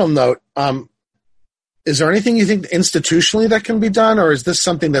final note, is there anything you think institutionally that can be done, or is this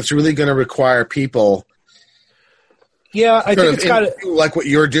something that's really going to require people? Yeah, I think it's got to, like what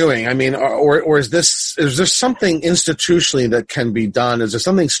you're doing. I mean, or is there something institutionally that can be done? Is there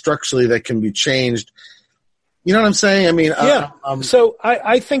something structurally that can be changed? You know what I'm saying? I mean, so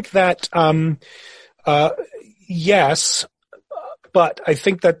I think that yes, but I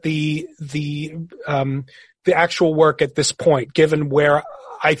think that the actual work at this point, given where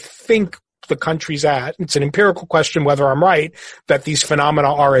I think the country's at, it's an empirical question whether I'm right that these phenomena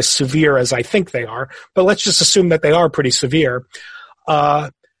are as severe as I think they are, but let's just assume that they are pretty severe.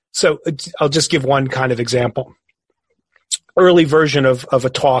 So I'll just give one kind of example. Early version of a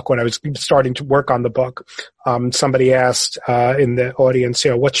talk when I was starting to work on the book, somebody asked in the audience,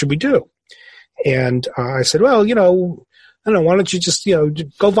 what should we do? And I said, well, I don't know, why don't you just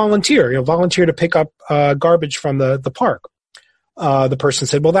go volunteer, volunteer to pick up garbage from the park. The person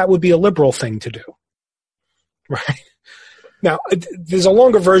said, well, that would be a liberal thing to do. Right. Now, there's a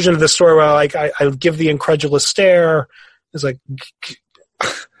longer version of the story where I give the incredulous stare. It's like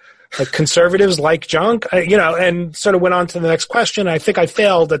conservatives like junk, and sort of went on to the next question. I think I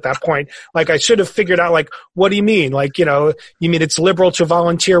failed at that point. I should have figured out, what do you mean? You mean it's liberal to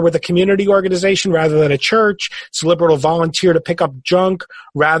volunteer with a community organization rather than a church? It's liberal to volunteer to pick up junk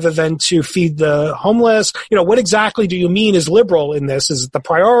rather than to feed the homeless? What exactly do you mean is liberal in this? Is it the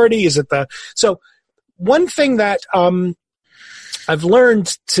priority? Is it so one thing that, I've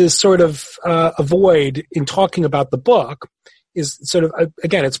learned to sort of, avoid in talking about the book is sort of,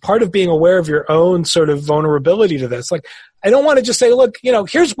 again, it's part of being aware of your own sort of vulnerability to this. I don't want to just say, look,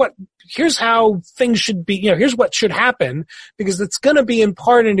 here's how things should be, here's what should happen, because it's going to be in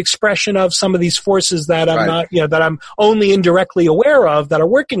part an expression of some of these forces that I'm not, that I'm only indirectly aware of that are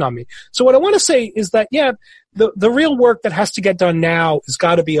working on me. So what I want to say is that, the real work that has to get done now has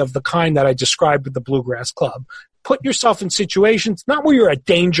got to be of the kind that I described with the Bluegrass Club. Put yourself in situations not where you're at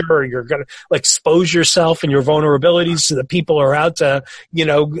danger or you're going to expose yourself and your vulnerabilities to the people who are out to,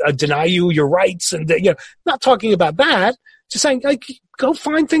 deny you your rights. And, not talking about that. just saying, like, go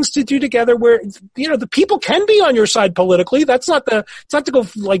find things to do together where, the people can be on your side politically. It's not to go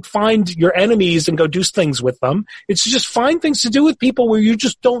like find your enemies and go do things with them. It's to just find things to do with people where you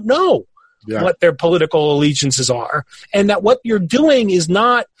just don't know what their political allegiances are, and that what you're doing is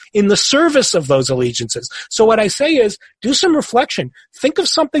not in the service of those allegiances. So what I say is, do some reflection. Think of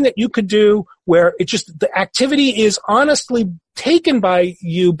something that you could do where the activity is honestly taken by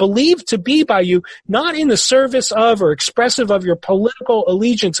you, believed to be by you, not in the service of or expressive of your political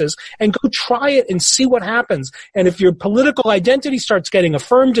allegiances, and go try it and see what happens. And if your political identity starts getting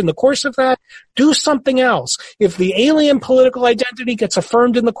affirmed in the course of that, do something else. If the alien political identity gets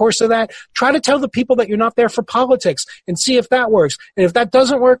affirmed in the course of that, try to tell the people that you're not there for politics and see if that works. And if that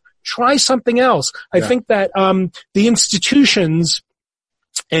doesn't work, try something else. I think that the institutions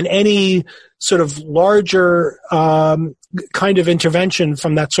and any sort of larger kind of intervention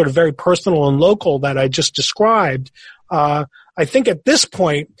from that sort of very personal and local that I just described, I think at this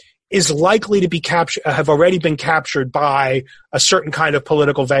point is likely to be have already been captured by a certain kind of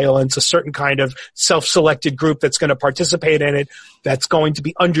political valence, a certain kind of self-selected group that's going to participate in it, that's going to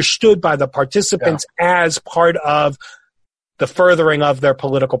be understood by the participants as part of the furthering of their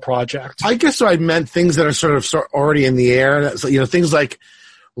political project. I guess I meant things that are sort of already in the air. Things like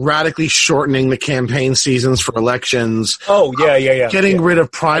radically shortening the campaign seasons for elections. Oh, yeah. Getting rid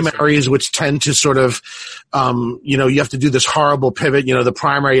of primaries, which tend to sort of, you have to do this horrible pivot. The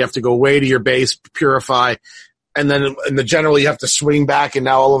primary, you have to go way to your base, purify, and then in the general, you have to swing back, and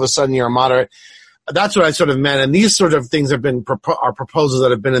now all of a sudden you're a moderate. That's what I sort of meant. And these sort of things have been are proposals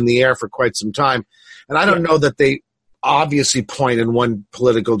that have been in the air for quite some time. And I don't know that they obviously point in one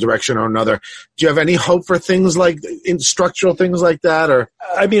political direction or another. Do you have any hope for things like structural things like that? Or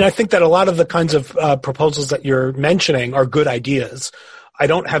I mean, I think that a lot of the kinds of proposals that you're mentioning are good ideas. I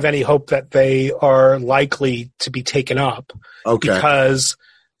don't have any hope that they are likely to be taken up. Okay. Because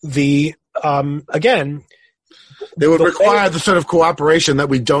again, they would require the sort of cooperation that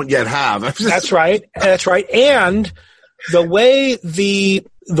we don't yet have. That's right. And the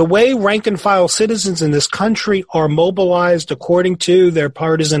way rank and file citizens in this country are mobilized according to their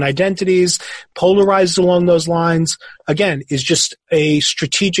partisan identities, polarized along those lines, again, is just a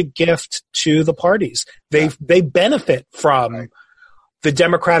strategic gift to the parties. They benefit from the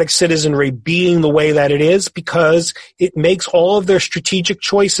democratic citizenry being the way that it is, because it makes all of their strategic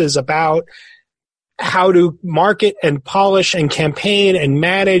choices about how to market and polish and campaign and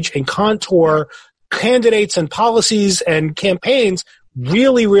manage and contour candidates and policies and campaigns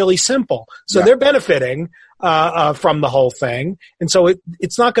really, really simple. So they're benefiting from the whole thing, and so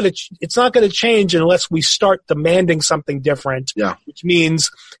it's not going to change unless we start demanding something different. Yeah. Which means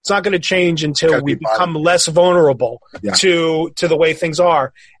it's not going to change until we become less vulnerable to the way things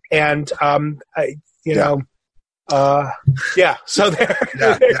are. And So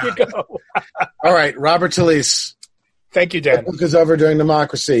there you go. All right, Robert Talisse. Thank you, Dan. The book is Over During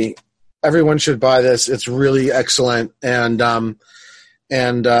Democracy. Everyone should buy this. It's really excellent, and I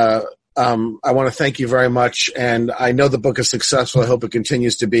want to thank you very much. And I know the book is successful. I hope it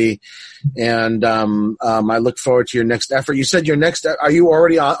continues to be. And I look forward to your next effort. You said your next. Are you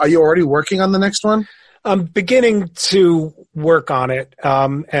already working on the next one? I'm beginning to work on it,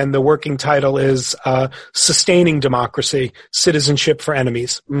 and the working title is Sustaining Democracy, Citizenship for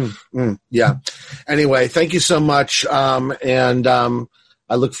Enemies. Yeah. Anyway, thank you so much, and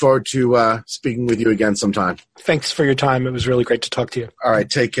I look forward to speaking with you again sometime. Thanks for your time. It was really great to talk to you. All right,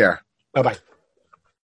 take care. Bye-bye.